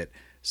there that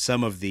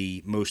some of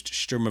the most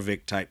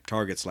Sturmovik type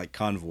targets like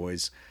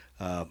convoys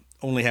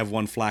only have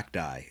 1 flak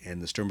die,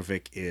 and the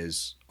Sturmovik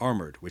is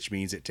armored, which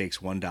means it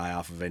takes 1 die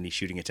off of any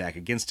shooting attack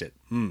against it.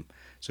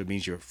 So it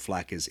means your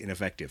flak is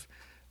ineffective.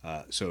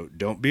 So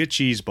don't be a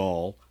cheese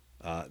ball.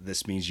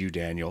 This means you,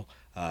 Daniel.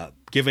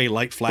 Give a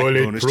light flak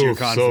bonus to your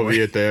convoy.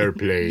 Soviet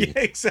airplane.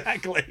 Yeah,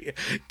 exactly.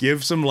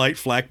 Give some light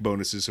flak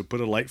bonuses. So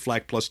put a light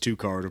flak +2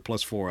 card or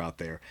 +4 out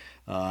there,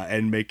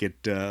 and make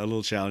it a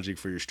little challenging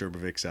for your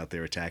Sturmoviks out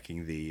there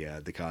attacking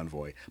the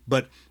convoy.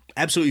 But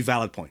absolutely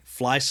valid point.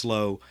 Fly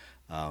slow,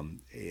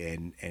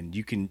 and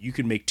you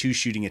can make 2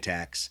 shooting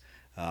attacks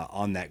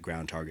on that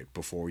ground target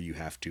before you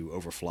have to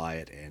overfly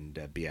it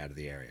and be out of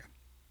the area.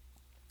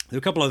 There are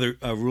a couple other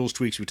rules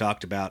tweaks we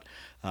talked about,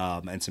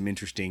 and some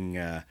interesting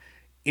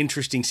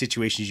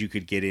situations you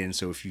could get in.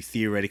 So if you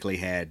theoretically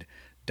had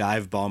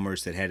dive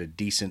bombers that had a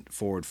decent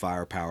forward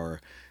firepower,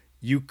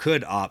 you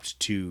could opt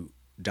to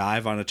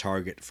dive on a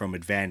target from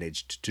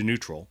advantaged to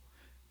neutral,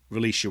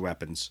 release your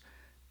weapons,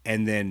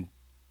 and then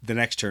the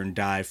next turn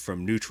dive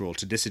from neutral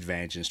to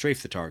disadvantage and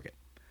strafe the target.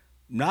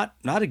 Not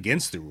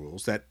against the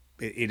rules. That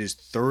it is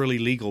thoroughly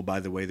legal by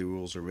the way the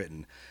rules are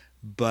written.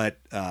 But,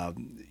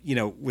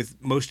 with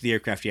most of the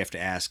aircraft you have to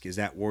ask, is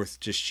that worth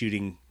just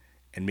shooting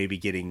and maybe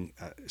getting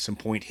some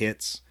point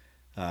hits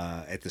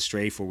at the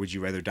strafe, or would you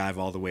rather dive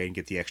all the way and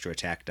get the extra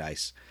attack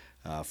dice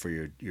for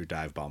your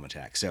dive bomb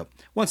attack? So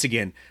once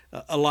again,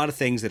 a lot of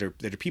things that are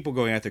people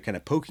going out there kind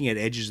of poking at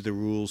edges of the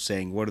rules,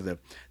 saying what are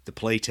the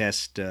play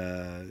test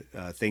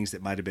things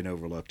that might have been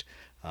overlooked.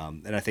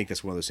 And I think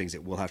that's one of those things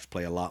that we'll have to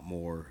play a lot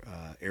more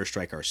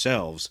airstrike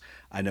ourselves.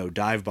 I know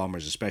dive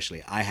bombers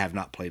especially. I have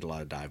not played a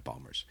lot of dive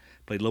bombers.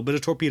 Played a little bit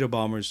of torpedo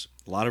bombers,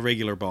 a lot of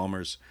regular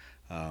bombers,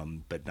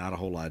 but not a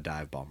whole lot of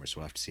dive bombers. So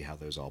we'll have to see how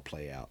those all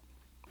play out.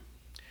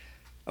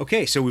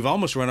 Okay, so we've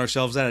almost run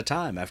ourselves out of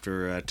time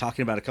after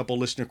talking about a couple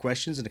listener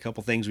questions and a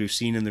couple things we've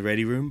seen in the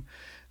Ready Room.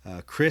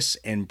 Chris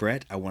and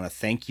Brett, I want to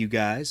thank you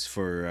guys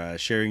for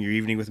sharing your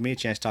evening with me, a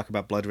chance to talk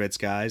about Blood Red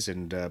Skies.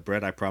 And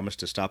Brett, I promise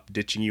to stop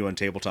ditching you on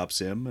Tabletop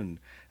Sim and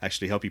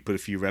actually help you put a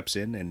few reps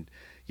in. And,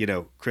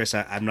 Chris,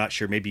 I'm not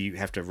sure, maybe you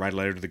have to write a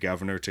letter to the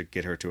governor to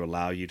get her to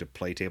allow you to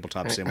play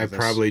Tabletop Sim with us. I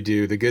probably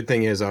do. The good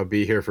thing is I'll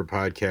be here for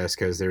podcasts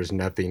because there's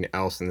nothing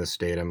else in the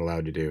state I'm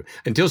allowed to do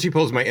until she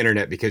pulls my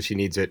internet because she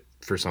needs it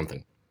for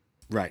something.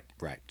 Right.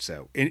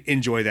 So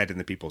enjoy that in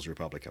the People's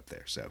Republic up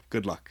there. So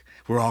good luck.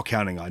 We're all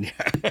counting on you.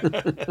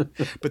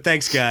 But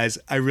thanks, guys.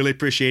 I really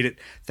appreciate it.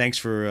 Thanks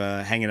for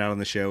hanging out on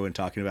the show and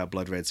talking about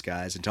Blood Red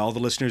Skies. And to all the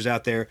listeners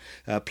out there,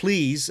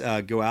 please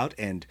go out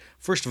and,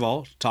 first of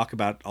all, talk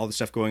about all the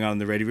stuff going on in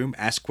the Ready Room.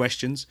 Ask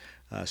questions.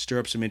 Stir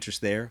up some interest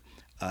there.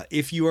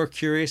 If you are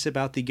curious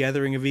about the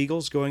Gathering of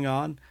Eagles going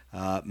on,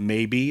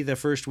 maybe the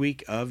first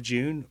week of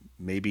June,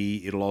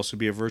 maybe it'll also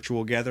be a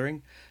virtual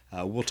gathering.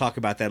 We'll talk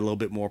about that a little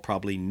bit more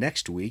probably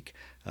next week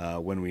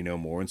when we know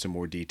more and some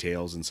more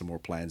details and some more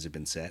plans have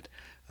been set.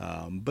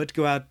 But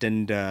go out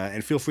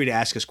and feel free to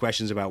ask us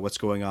questions about what's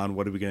going on,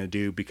 what are we going to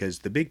do, because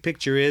the big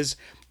picture is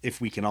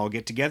if we can all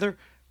get together,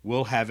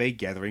 we'll have a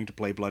gathering to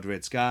play Blood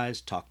Red Skies,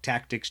 talk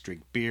tactics,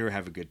 drink beer,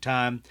 have a good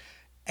time.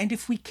 And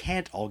if we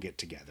can't all get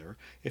together,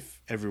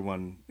 if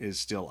everyone is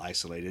still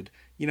isolated,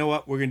 you know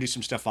what? We're going to do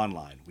some stuff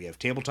online. We have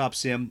Tabletop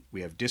Sim,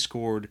 we have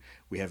Discord,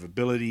 we have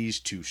abilities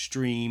to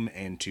stream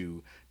and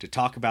to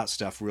talk about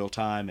stuff real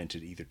time and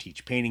to either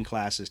teach painting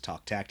classes,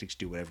 talk tactics,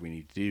 do whatever we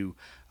need to do.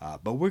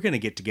 But we're going to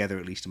get together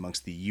at least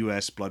amongst the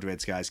U.S. Blood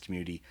Red Skies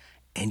community.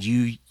 And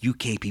you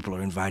UK people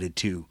are invited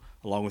too,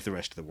 along with the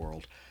rest of the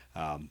world,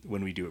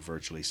 when we do it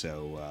virtually.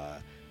 So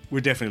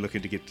we're definitely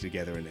looking to get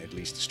together and at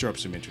least stir up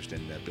some interest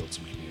and build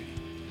some community.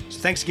 So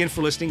thanks again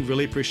for listening.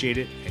 Really appreciate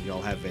it. And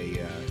y'all have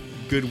a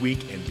good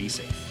week and be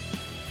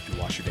safe. And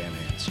wash your damn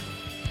hands.